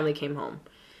he finally came home.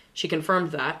 She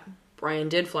confirmed that Brian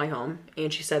did fly home,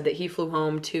 and she said that he flew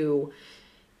home to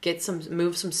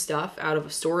move some stuff out of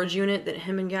a storage unit that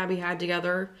him and Gabby had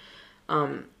together,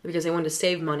 because they wanted to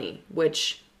save money,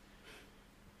 which...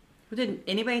 Didn't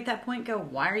anybody at that point go,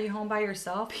 why are you home by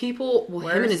yourself? Him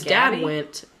and his dad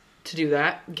went to do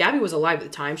that. Gabby was alive at the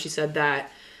time. She said that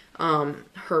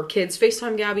her kids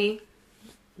FaceTime Gabby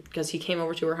because he came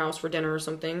over to her house for dinner or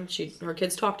something. Her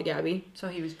kids talked to Gabby. So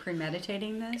he was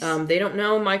premeditating this? They don't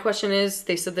know. My question is,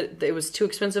 they said that it was too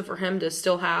expensive for him to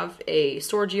still have a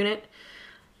storage unit.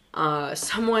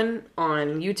 Someone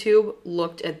on YouTube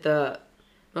looked at the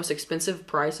most expensive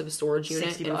price of a storage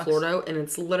unit in Florida, and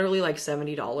it's literally like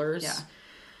 $70. Yeah.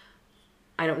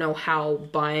 I don't know how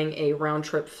buying a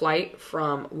round-trip flight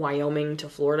from Wyoming to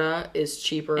Florida is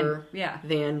cheaper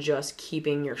than just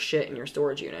keeping your shit in your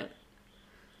storage unit.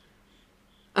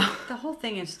 The whole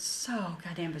thing is so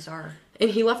goddamn bizarre. And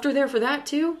he left her there for that,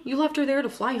 too? You left her there to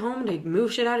fly home to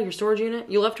move shit out of your storage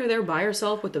unit? You left her there by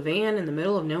herself with the van in the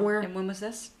middle of nowhere? And when was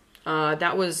this?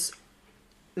 That was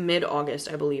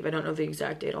mid-August, I believe. I don't know the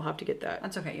exact date. I'll have to get that.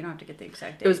 That's okay. You don't have to get the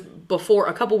exact date. It was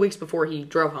a couple weeks before he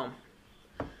drove home.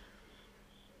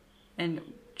 And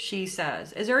she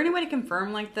says, is there any way to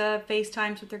confirm, like, the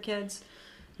FaceTimes with their kids?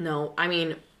 No. I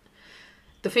mean,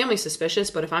 the family's suspicious,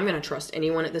 but if I'm going to trust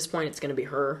anyone at this point, it's going to be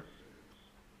her.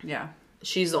 Yeah.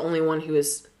 She's the only one who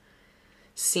has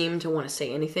seemed to want to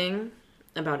say anything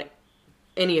about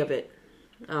any of it.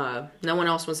 No one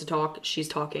else wants to talk. She's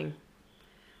talking.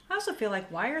 I also feel like,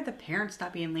 why are the parents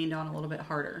not being leaned on a little bit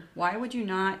harder? Why would you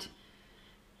not...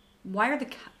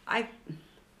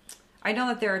 I know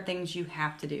that there are things you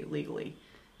have to do legally.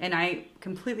 And I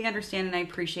completely understand and I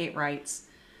appreciate rights.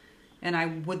 And I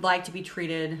would like to be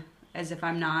treated as if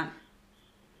I'm not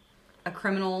a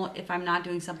criminal, if I'm not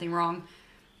doing something wrong.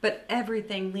 But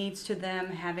everything leads to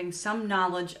them having some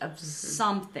knowledge of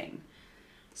something.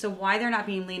 So why they're not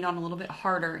being leaned on a little bit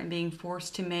harder and being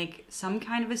forced to make some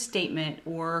kind of a statement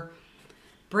or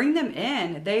bring them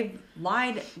in. They've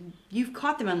lied. You've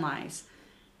caught them in lies.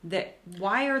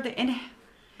 Why are they...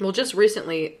 Well, just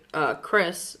recently,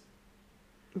 Chris,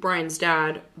 Brian's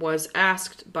dad, was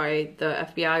asked by the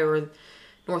FBI or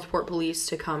Northport Police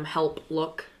to come help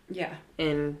look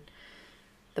in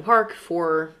the park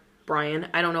for Brian.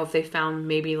 I don't know if they found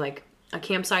maybe like a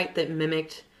campsite that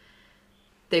mimicked...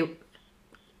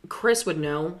 Chris would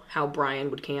know how Brian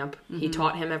would camp. Mm-hmm. He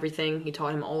taught him everything. He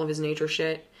taught him all of his nature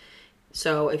shit.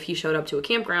 So if he showed up to a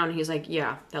campground, he's like,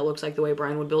 yeah, that looks like the way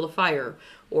Brian would build a fire.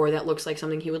 Or that looks like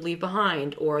something he would leave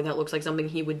behind. Or that looks like something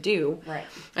he would do. Right.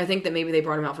 I think that maybe they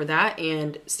brought him out for that.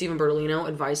 And Stephen Bertolino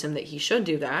advised him that he should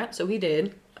do that. So he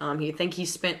did. He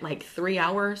spent like 3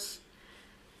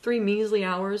 measly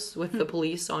hours with the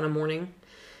police on a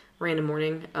random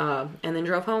morning, and then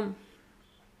drove home.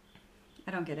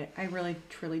 I don't get it. I really,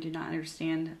 truly do not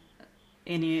understand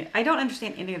I don't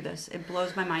understand any of this. It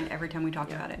blows my mind every time we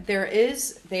talk about it.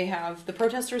 The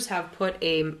protesters have put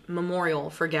a memorial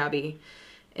for Gabby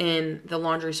in the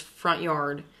laundry's front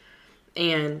yard.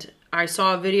 And I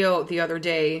saw a video the other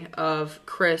day of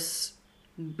Chris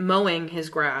mowing his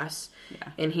grass. Yeah.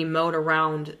 And he mowed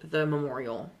around the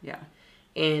memorial. Yeah.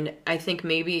 And I think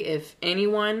maybe if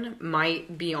anyone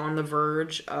might be on the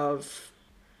verge of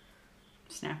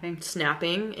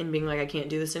snapping and being like, I can't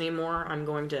do this anymore, I'm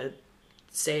going to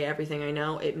say everything I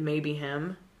know, it may be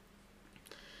him.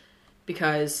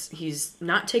 Because he's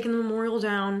not taking the memorial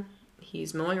down.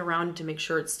 He's mowing around to make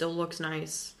sure it still looks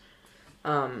nice.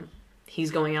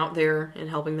 He's going out there and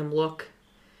helping them look.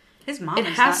 His mom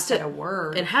has not said a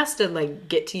word. It has to, like,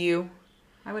 get to you.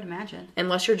 I would imagine.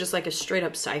 Unless you're just, like, a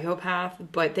straight-up psychopath.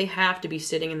 But they have to be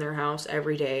sitting in their house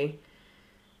every day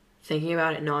thinking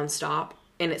about it nonstop.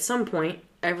 And at some point,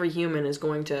 every human is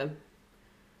going to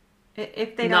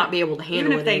if they not be able to handle it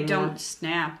even if they anymore. Don't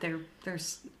snap,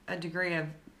 there's a degree of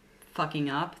fucking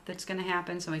up that's going to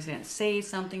happen. Somebody's going to say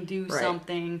something, do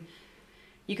something.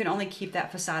 you can only keep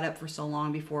that facade up for so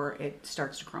long before it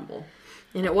starts to crumble.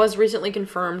 And it was recently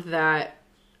confirmed that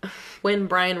when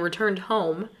Brian returned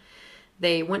home,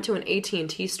 they went to an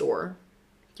AT&T store.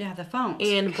 Yeah, the phones.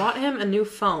 And bought him a new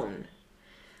phone.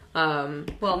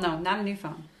 Well, no, not a new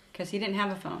phone. Because he didn't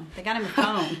have a phone. They got him a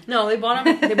phone. No, they bought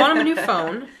him a new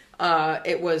phone.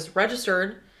 It was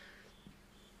registered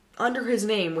under his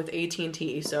name with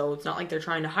AT&T, so it's not like they're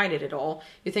trying to hide it at all.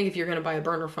 You think if you're going to buy a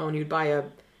burner phone, you'd buy a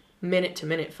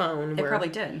minute-to-minute phone. They probably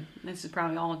did. This is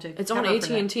probably all it took. It's on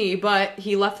AT&T, but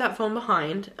he left that phone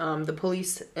behind. The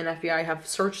police and FBI have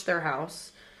searched their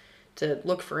house to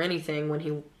look for anything when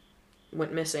he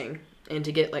went missing, and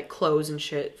to get like clothes and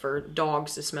shit for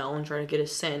dogs to smell and try to get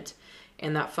his scent.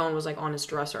 And that phone was like on his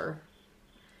dresser.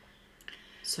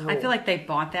 So I feel like they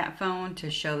bought that phone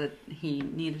to show that he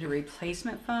needed a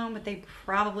replacement phone, but they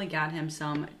probably got him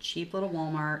some cheap little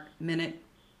Walmart minute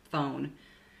phone,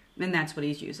 and that's what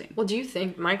he's using. Well,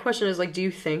 my question is, like, do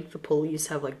you think the police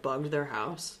have, like, bugged their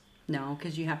house? No,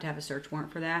 because you have to have a search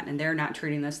warrant for that, and they're not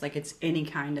treating this like it's any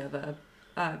kind of a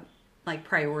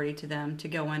priority to them to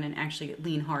go in and actually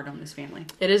lean hard on this family.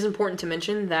 It is important to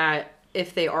mention that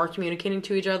if they are communicating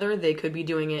to each other, they could be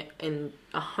doing it in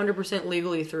 100%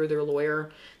 legally through their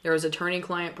lawyer. There is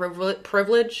attorney-client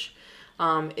privilege.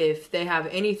 If they have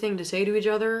anything to say to each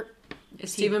other,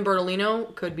 Stephen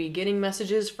Bertolino could be getting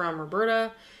messages from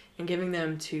Roberta and giving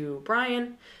them to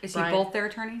Brian. Is he both their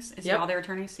attorneys? Is he all their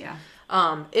attorneys? Yeah.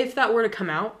 If that were to come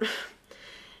out,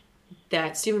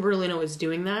 that Stephen Bertolino is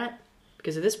doing that,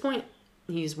 because at this point,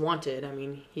 he's wanted. I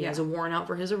mean, he has a warrant out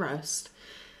for his arrest.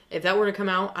 If that were to come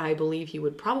out, I believe he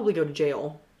would probably go to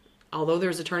jail. Although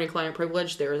there's attorney-client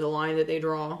privilege, there is a line that they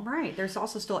draw. Right. There's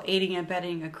also still aiding and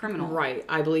abetting a criminal. Right.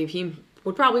 I believe he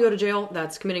would probably go to jail.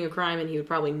 That's committing a crime, and he would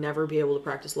probably never be able to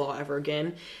practice law ever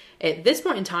again. At this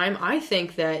point in time, I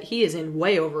think that he is in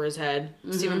way over his head.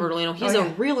 Mm-hmm. Stephen Bertolino. He's a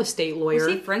real estate lawyer.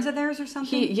 Was he friends of theirs or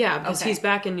something? Because he's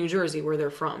back in New Jersey, where they're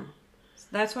from.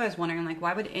 That's why I was wondering, like,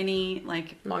 why would any,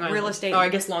 like, real estate... Oh, I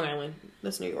guess Long Island.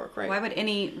 That's New York, right? Why would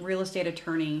any real estate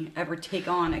attorney ever take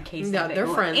on a case like that? They're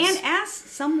friends. And ask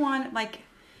someone, like,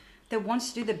 that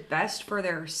wants to do the best for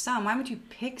their son. Why would you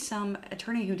pick some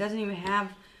attorney who doesn't even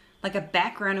have, like, a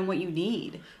background in what you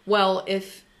need? Well,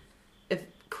 if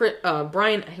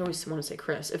Brian... I always want to say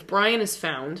Chris. If Brian is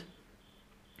found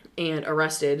and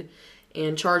arrested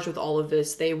and charged with all of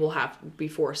this, they will have to be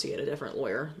forced to get a different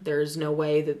lawyer. There's no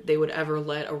way that they would ever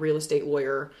let a real estate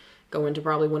lawyer go into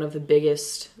probably one of the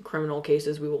biggest criminal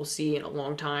cases we will see in a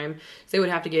long time. So they would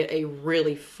have to get a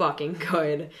really fucking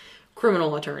good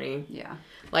criminal attorney. Yeah.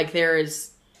 Like, there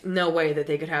is no way that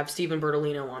they could have Stephen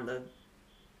Bertolino on the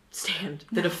stand,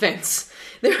 the defense.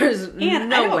 There is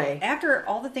no way. After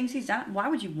all the things he's done, why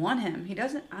would you want him? He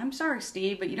doesn't. I'm sorry,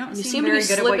 Steve, but you don't seem seem to very be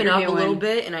good at what slipping you're up doing. a little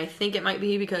bit, and I think it might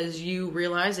be because you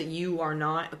realize that you are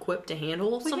not equipped to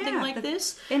handle something like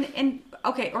this. And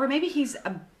okay, or maybe he's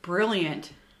a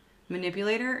brilliant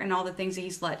manipulator, and all the things that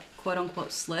he's let quote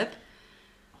unquote slip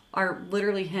are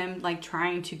literally him like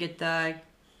trying to get the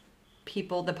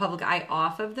public eye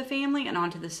off of the family and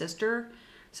onto the sister,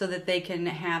 so that they can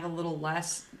have a little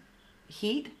less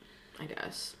heat. I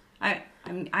guess. I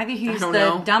mean, I think he's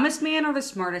the dumbest man or the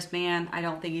smartest man. I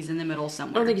don't think he's in the middle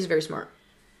somewhere. I don't think he's very smart.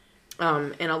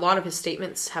 And a lot of his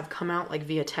statements have come out like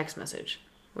via text message,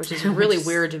 which is really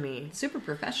weird to me. Super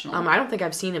professional. I don't think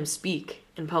I've seen him speak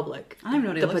in public. I don't even know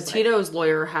what he looks like. The Petito's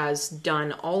lawyer has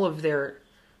done all of their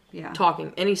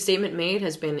talking. Any statement made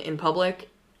has been in public,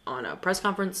 on a press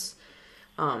conference,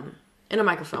 in a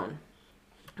microphone.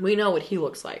 We know what he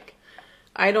looks like.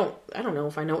 I don't know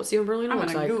if I know what Stephen Bertolino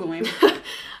looks like. I'm going to Google him.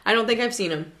 I don't think I've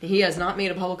seen him. He has not made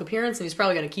a public appearance, and he's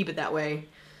probably going to keep it that way.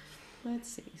 Let's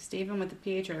see. Stephen with the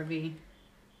PH or V?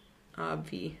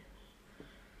 V.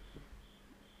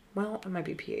 Well, it might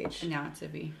be PH. No, it's a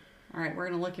V. All right, we're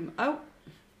going to look him... Oh!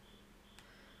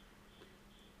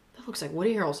 That looks like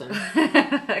Woody Harrelson.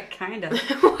 Kind of.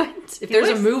 What? If there's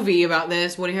a movie about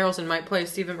this, Woody Harrelson might play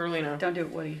Stephen Bertolino. Don't do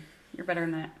it, Woody. You're better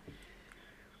than that.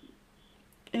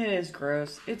 It is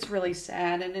gross. It's really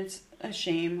sad, and it's a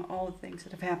shame, all the things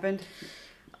that have happened.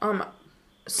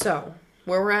 So,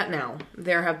 where we're at now,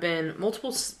 there have been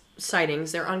multiple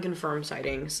sightings, they're unconfirmed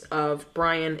sightings, of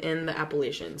Brian in the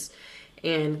Appalachians.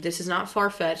 And this is not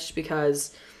far-fetched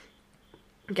because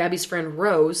Gabby's friend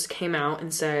Rose came out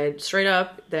and said straight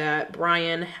up that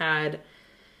Brian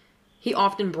he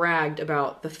often bragged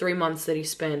about the 3 months that he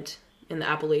spent in the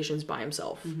Appalachians by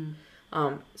himself.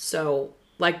 Mm-hmm. So,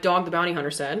 like Dog the Bounty Hunter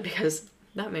said, because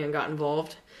that man got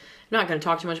involved. I'm not going to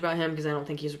talk too much about him because I don't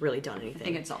think he's really done anything. I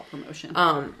think it's all promotion.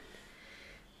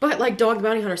 But like Dog the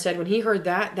Bounty Hunter said, when he heard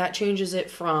that changes it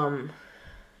from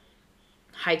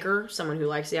hiker, someone who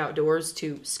likes the outdoors,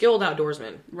 to skilled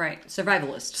outdoorsman. Right.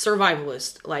 Survivalist.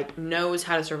 Survivalist. Like, knows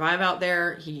how to survive out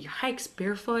there. He hikes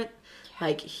barefoot.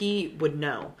 Like, he would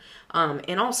know.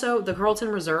 And also, the Carlton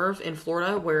Reserve in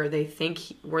Florida, where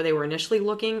where they were initially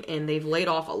looking, and they've laid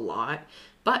off a lot.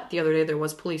 But the other day, there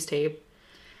was police tape.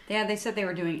 Yeah, they said they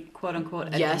were doing,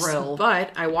 quote-unquote, a yes, drill.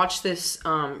 But I watched this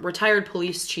retired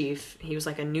police chief. He was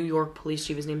like a New York police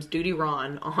chief. His name's Duty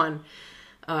Ron on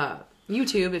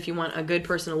YouTube. If you want a good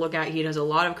person to look at, he does a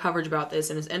lot of coverage about this,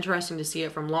 and it's interesting to see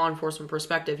it from law enforcement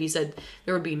perspective. He said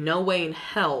there would be no way in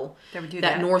hell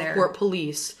that Northport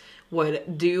police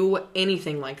would do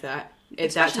anything like that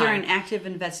at that time. During an active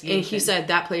investigation. And he said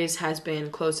that place has been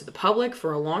closed to the public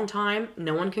for a long time.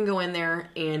 No one can go in there.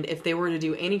 And if they were to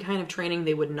do any kind of training,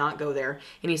 they would not go there.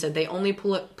 And he said they only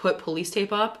put police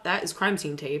tape up. That is crime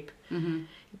scene tape. Mm-hmm.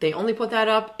 They only put that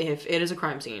up if it is a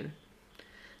crime scene.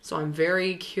 So I'm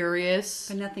very curious.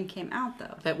 But nothing came out,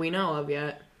 though. That we know of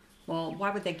yet. Well,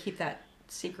 why would they keep that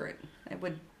secret? It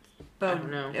would I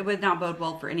don't know. It would not bode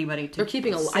well for anybody to. They're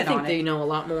keeping. I think they know a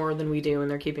lot more than we do,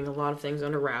 and they're keeping a lot of things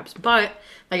under wraps. But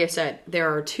like I said,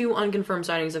 there are 2 unconfirmed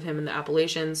sightings of him in the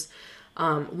Appalachians.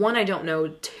 One I don't know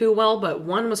too well, but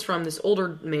one was from this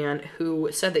older man who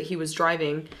said that he was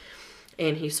driving,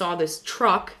 and he saw this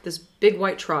truck, this big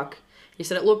white truck. He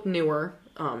said it looked newer,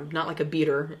 not like a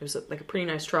beater. It was like a pretty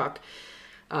nice truck.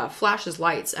 Flashes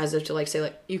lights as if to like say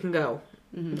like you can go.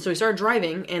 Mm-hmm. So he started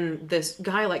driving, and this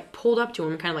guy like pulled up to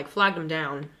him and kind of like flagged him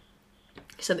down.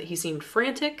 He said that he seemed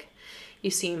frantic. He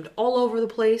seemed all over the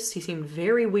place. He seemed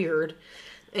very weird.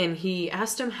 And he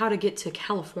asked him how to get to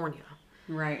California.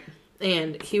 Right.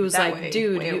 And he was that like, way,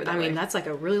 dude, I mean, that's like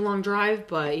a really long drive,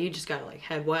 but you just gotta like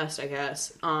head west, I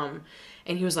guess. And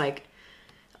he was like,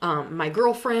 my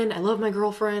girlfriend, I love my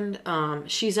girlfriend.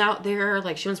 She's out there.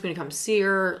 Like, she wants me to come see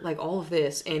her, like all of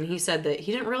this. And he said that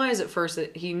he didn't realize at first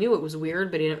that he knew it was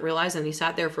weird, but he didn't realize. And he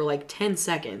sat there for like 10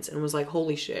 seconds and was like,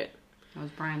 holy shit. That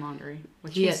was Brian Laundrie.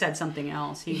 Which he said something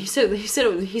else. He said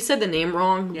the name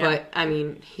wrong, yeah. But I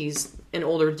mean, he's an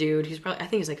older dude. He's probably, I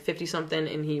think he's like 50 something,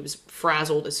 and he was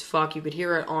frazzled as fuck. You could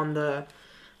hear it on the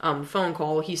phone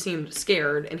call. He seemed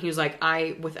scared, and he was like,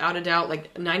 I, without a doubt,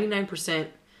 like 99%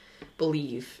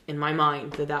 believe in my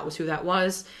mind that was who that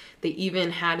was. They even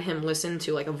had him listen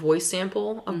to like a voice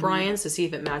sample of Brian's to see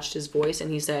if it matched his voice, and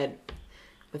he said,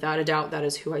 without a doubt, that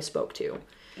is who I spoke to.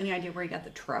 Any idea where he got the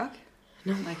truck?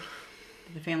 No. Like,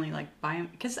 did the family like buy him?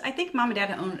 Because I think mom and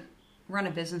dad run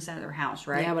a business out of their house,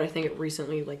 right? Yeah, but I think it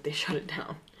recently, like, they shut it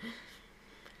down.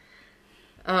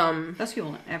 Those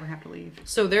people don't ever have to leave.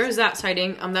 So there is that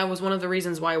sighting. That was one of the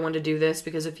reasons why I wanted to do this,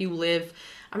 because if you live,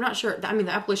 I'm not sure, I mean,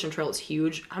 the Appalachian Trail is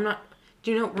huge.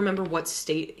 Do you remember what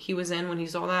state he was in when he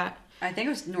saw that? I think it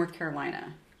was North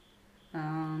Carolina.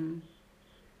 And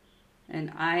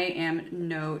I am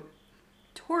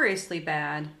notoriously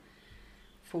bad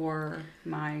for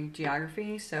my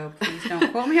geography, so please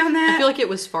don't quote me on that. I feel like it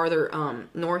was farther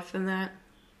north than that.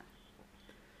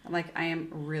 Like, I am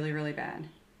really, really bad.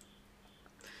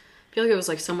 I feel like it was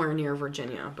like somewhere near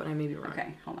Virginia, but I may be wrong.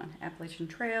 Okay, hold on. Appalachian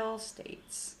Trail,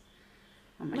 states.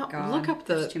 Oh my god. Look up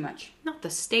That's too much. Not the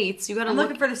states. You gotta I'm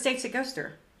looking for the states it goes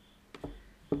through.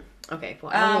 Okay,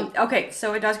 well, okay,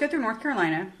 so it does go through North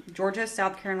Carolina, Georgia,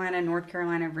 South Carolina, North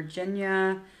Carolina,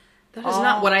 Virginia. That is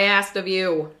not what I asked of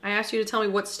you. I asked you to tell me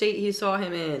what state he saw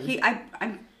him in.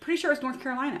 I'm pretty sure it's North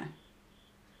Carolina.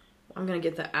 I'm gonna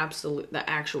get the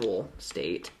actual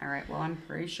state. All right. Well, I'm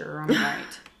pretty sure I'm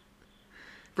right.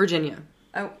 Virginia.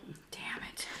 Oh, damn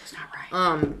it! I was not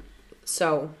right.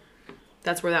 So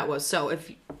that's where that was. So if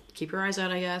you keep your eyes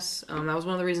out, I guess. That was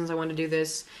one of the reasons I wanted to do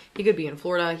this. He could be in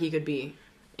Florida. He could be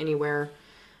anywhere.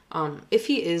 If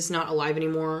he is not alive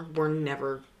anymore, we're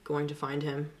never going to find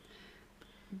him.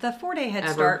 The 4-day head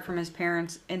start from his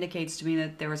parents indicates to me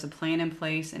that there was a plan in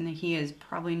place, and that he is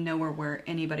probably nowhere where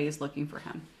anybody is looking for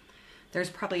him. There's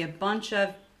probably a bunch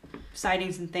of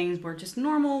sightings and things where just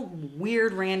normal,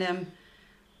 weird, random,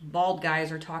 bald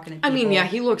guys are talking to people. I mean, yeah,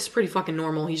 he looks pretty fucking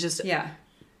normal. He's just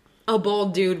a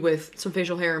bald dude with some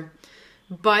facial hair.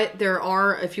 But there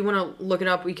are, if you want to look it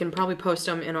up, we can probably post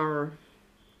them in our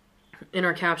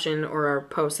caption or our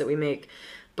post that we make.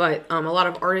 But a lot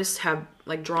of artists have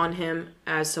like drawn him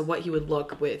as to what he would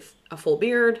look with a full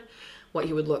beard, what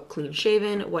he would look clean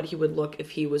shaven, what he would look if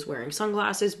he was wearing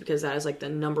sunglasses, because that is like the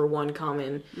number one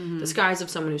common disguise of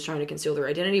someone who's trying to conceal their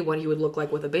identity. What he would look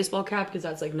like with a baseball cap, because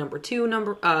that's like number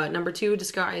two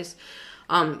disguise.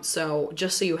 So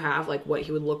just so you have like what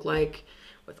he would look like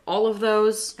with all of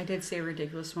those. I did see a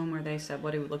ridiculous one where they said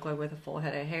what he would look like with a full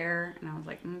head of hair, and I was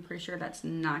like, I'm pretty sure that's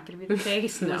not going to be the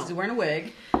case. No. Unless he's wearing a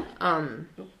wig.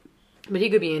 But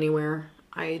he could be anywhere.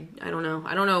 I don't know.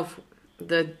 I don't know if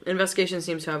the investigation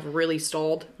seems to have really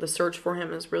stalled. The search for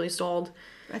him is really stalled.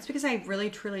 That's because I really,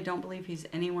 truly don't believe he's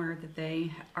anywhere that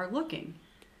they are looking.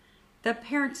 The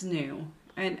parents knew.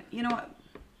 And you know what?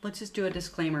 Let's just do a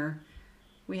disclaimer.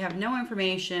 We have no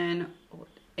information,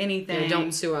 anything. Yeah,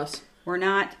 don't sue us. We're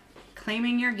not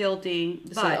claiming you're guilty,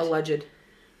 It's but alleged.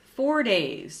 4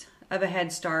 days of a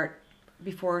head start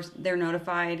before they're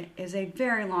notified is a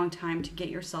very long time to get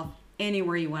yourself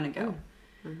anywhere you want to go.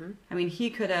 Mm-hmm. I mean, he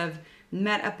could have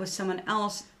met up with someone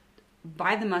else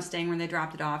by the Mustang when they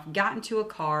dropped it off, got into a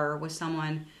car with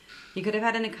someone. He could have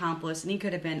had an accomplice, and he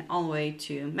could have been all the way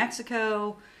to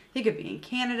Mexico. He could be in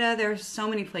Canada. There's so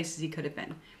many places he could have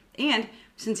been. And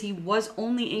since he was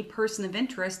only a person of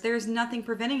interest, there's nothing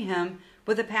preventing him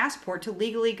with a passport to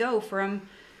legally go from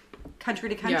country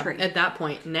to country. Yeah, at that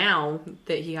point, now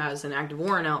that he has an active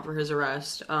warrant out for his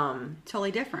arrest,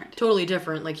 totally different. Totally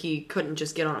different. Like, he couldn't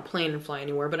just get on a plane and fly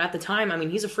anywhere. But at the time, I mean,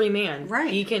 he's a free man.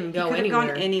 Right. He can go he could anywhere.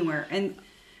 Have gone anywhere. And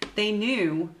they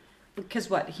knew, because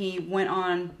what? He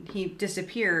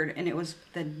disappeared, and it was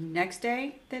the next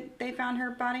day that they found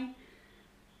her body?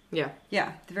 Yeah.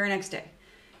 Yeah, the very next day.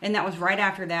 And that was right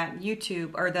after that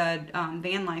YouTube, or the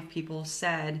van life people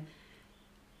said,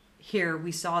 here,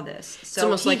 we saw this. So it's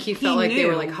almost like he felt like knew. they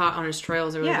were like hot on his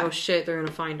trails. They were like, Yeah. oh shit, they're going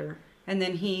to find her. And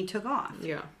then he took off.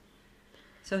 Yeah.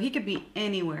 So he could be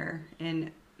anywhere,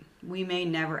 and we may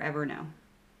never ever know.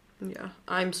 Yeah.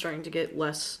 I'm starting to get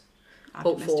less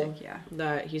Optimistic, hopeful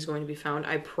that he's going to be found.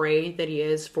 I pray that he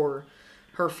is, for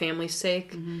her family's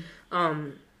sake. Mm-hmm.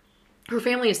 Her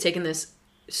family has taken this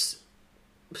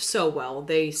so well.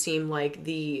 They seem like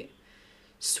the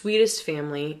sweetest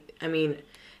family. I mean,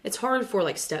 it's hard for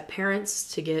like step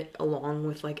parents to get along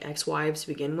with like ex-wives to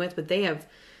begin with, but they have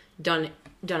done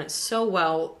it so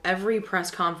well. Every press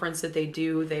conference that they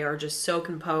do, they are just so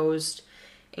composed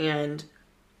and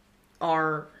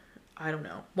are, I don't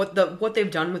know, what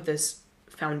they've done with this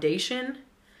foundation.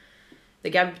 The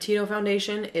Gabby Petito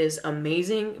Foundation is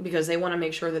amazing because they want to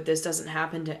make sure that this doesn't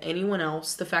happen to anyone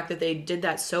else. The fact that they did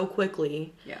that so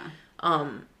quickly. Yeah.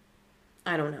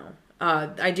 I don't know.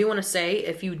 I do want to say,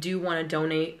 if you do want to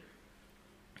donate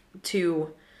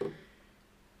to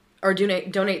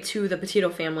the Petito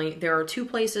family, there are 2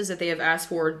 places that they have asked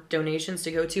for donations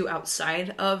to go to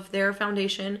outside of their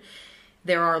foundation.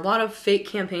 There are a lot of fake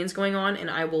campaigns going on, and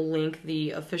I will link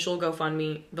the official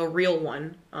GoFundMe, the real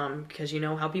one, because you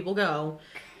know how people go.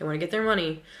 They want to get their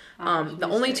money. The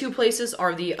only 2 places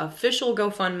are the official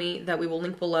GoFundMe that we will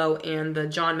link below, and the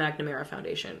John McNamara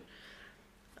Foundation.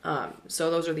 So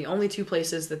those are the only 2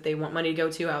 places that they want money to go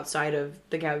to outside of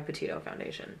the Gabby Petito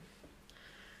Foundation.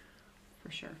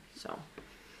 For sure. So,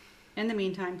 in the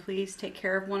meantime, please take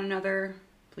care of one another.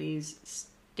 Please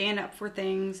stand up for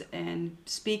things and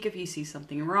speak if you see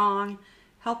something wrong.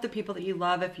 Help the people that you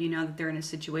love if you know that they're in a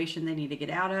situation they need to get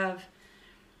out of.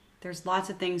 There's lots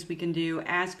of things we can do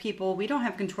as people. We don't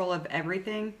have control of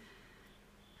everything,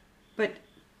 but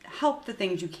help the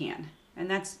things you can. And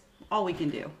that's all we can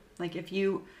do. Like, if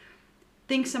you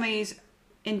think somebody's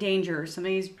in danger,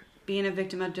 somebody's being a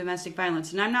victim of domestic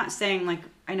violence, and I'm not saying, like,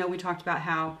 I know we talked about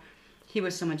how he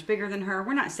was so much bigger than her.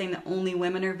 We're not saying that only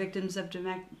women are victims of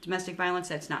domestic violence.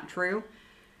 That's not true.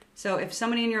 So if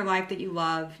somebody in your life that you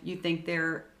love, you think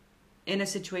they're in a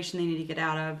situation they need to get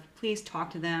out of, please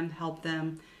talk to them, help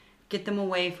them, get them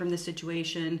away from the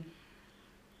situation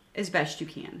as best you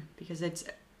can, because it's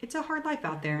a hard life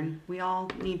out there, and we all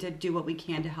need to do what we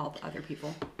can to help other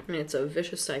people. I mean, it's a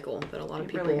vicious cycle that a lot of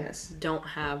people really don't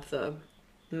have the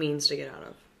means to get out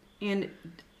of. And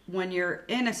when you're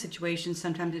in a situation,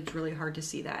 sometimes it's really hard to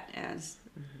see that as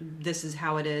this is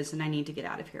how it is, and I need to get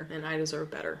out of here. And I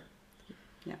deserve better.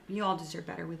 Yeah, you all deserve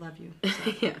better. We love you.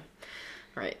 So. Yeah.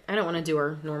 All right. I don't want to do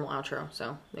our normal outro,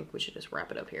 so I think we should just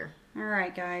wrap it up here. All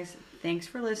right, guys. Thanks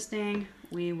for listening.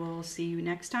 We will see you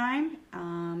next time.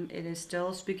 It is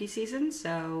still spooky season,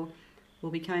 so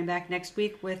we'll be coming back next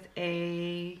week with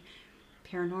a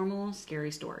paranormal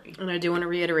scary story. And I do want to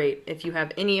reiterate, if you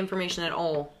have any information at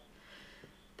all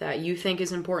that you think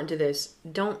is important to this,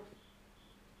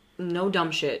 no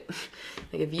dumb shit.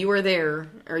 Like, if you are there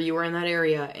or you are in that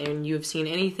area and you have seen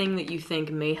anything that you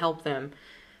think may help them,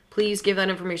 please give that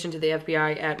information to the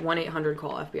FBI at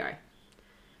 1-800-CALL-FBI.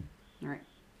 All right.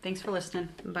 Thanks for listening.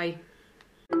 Bye.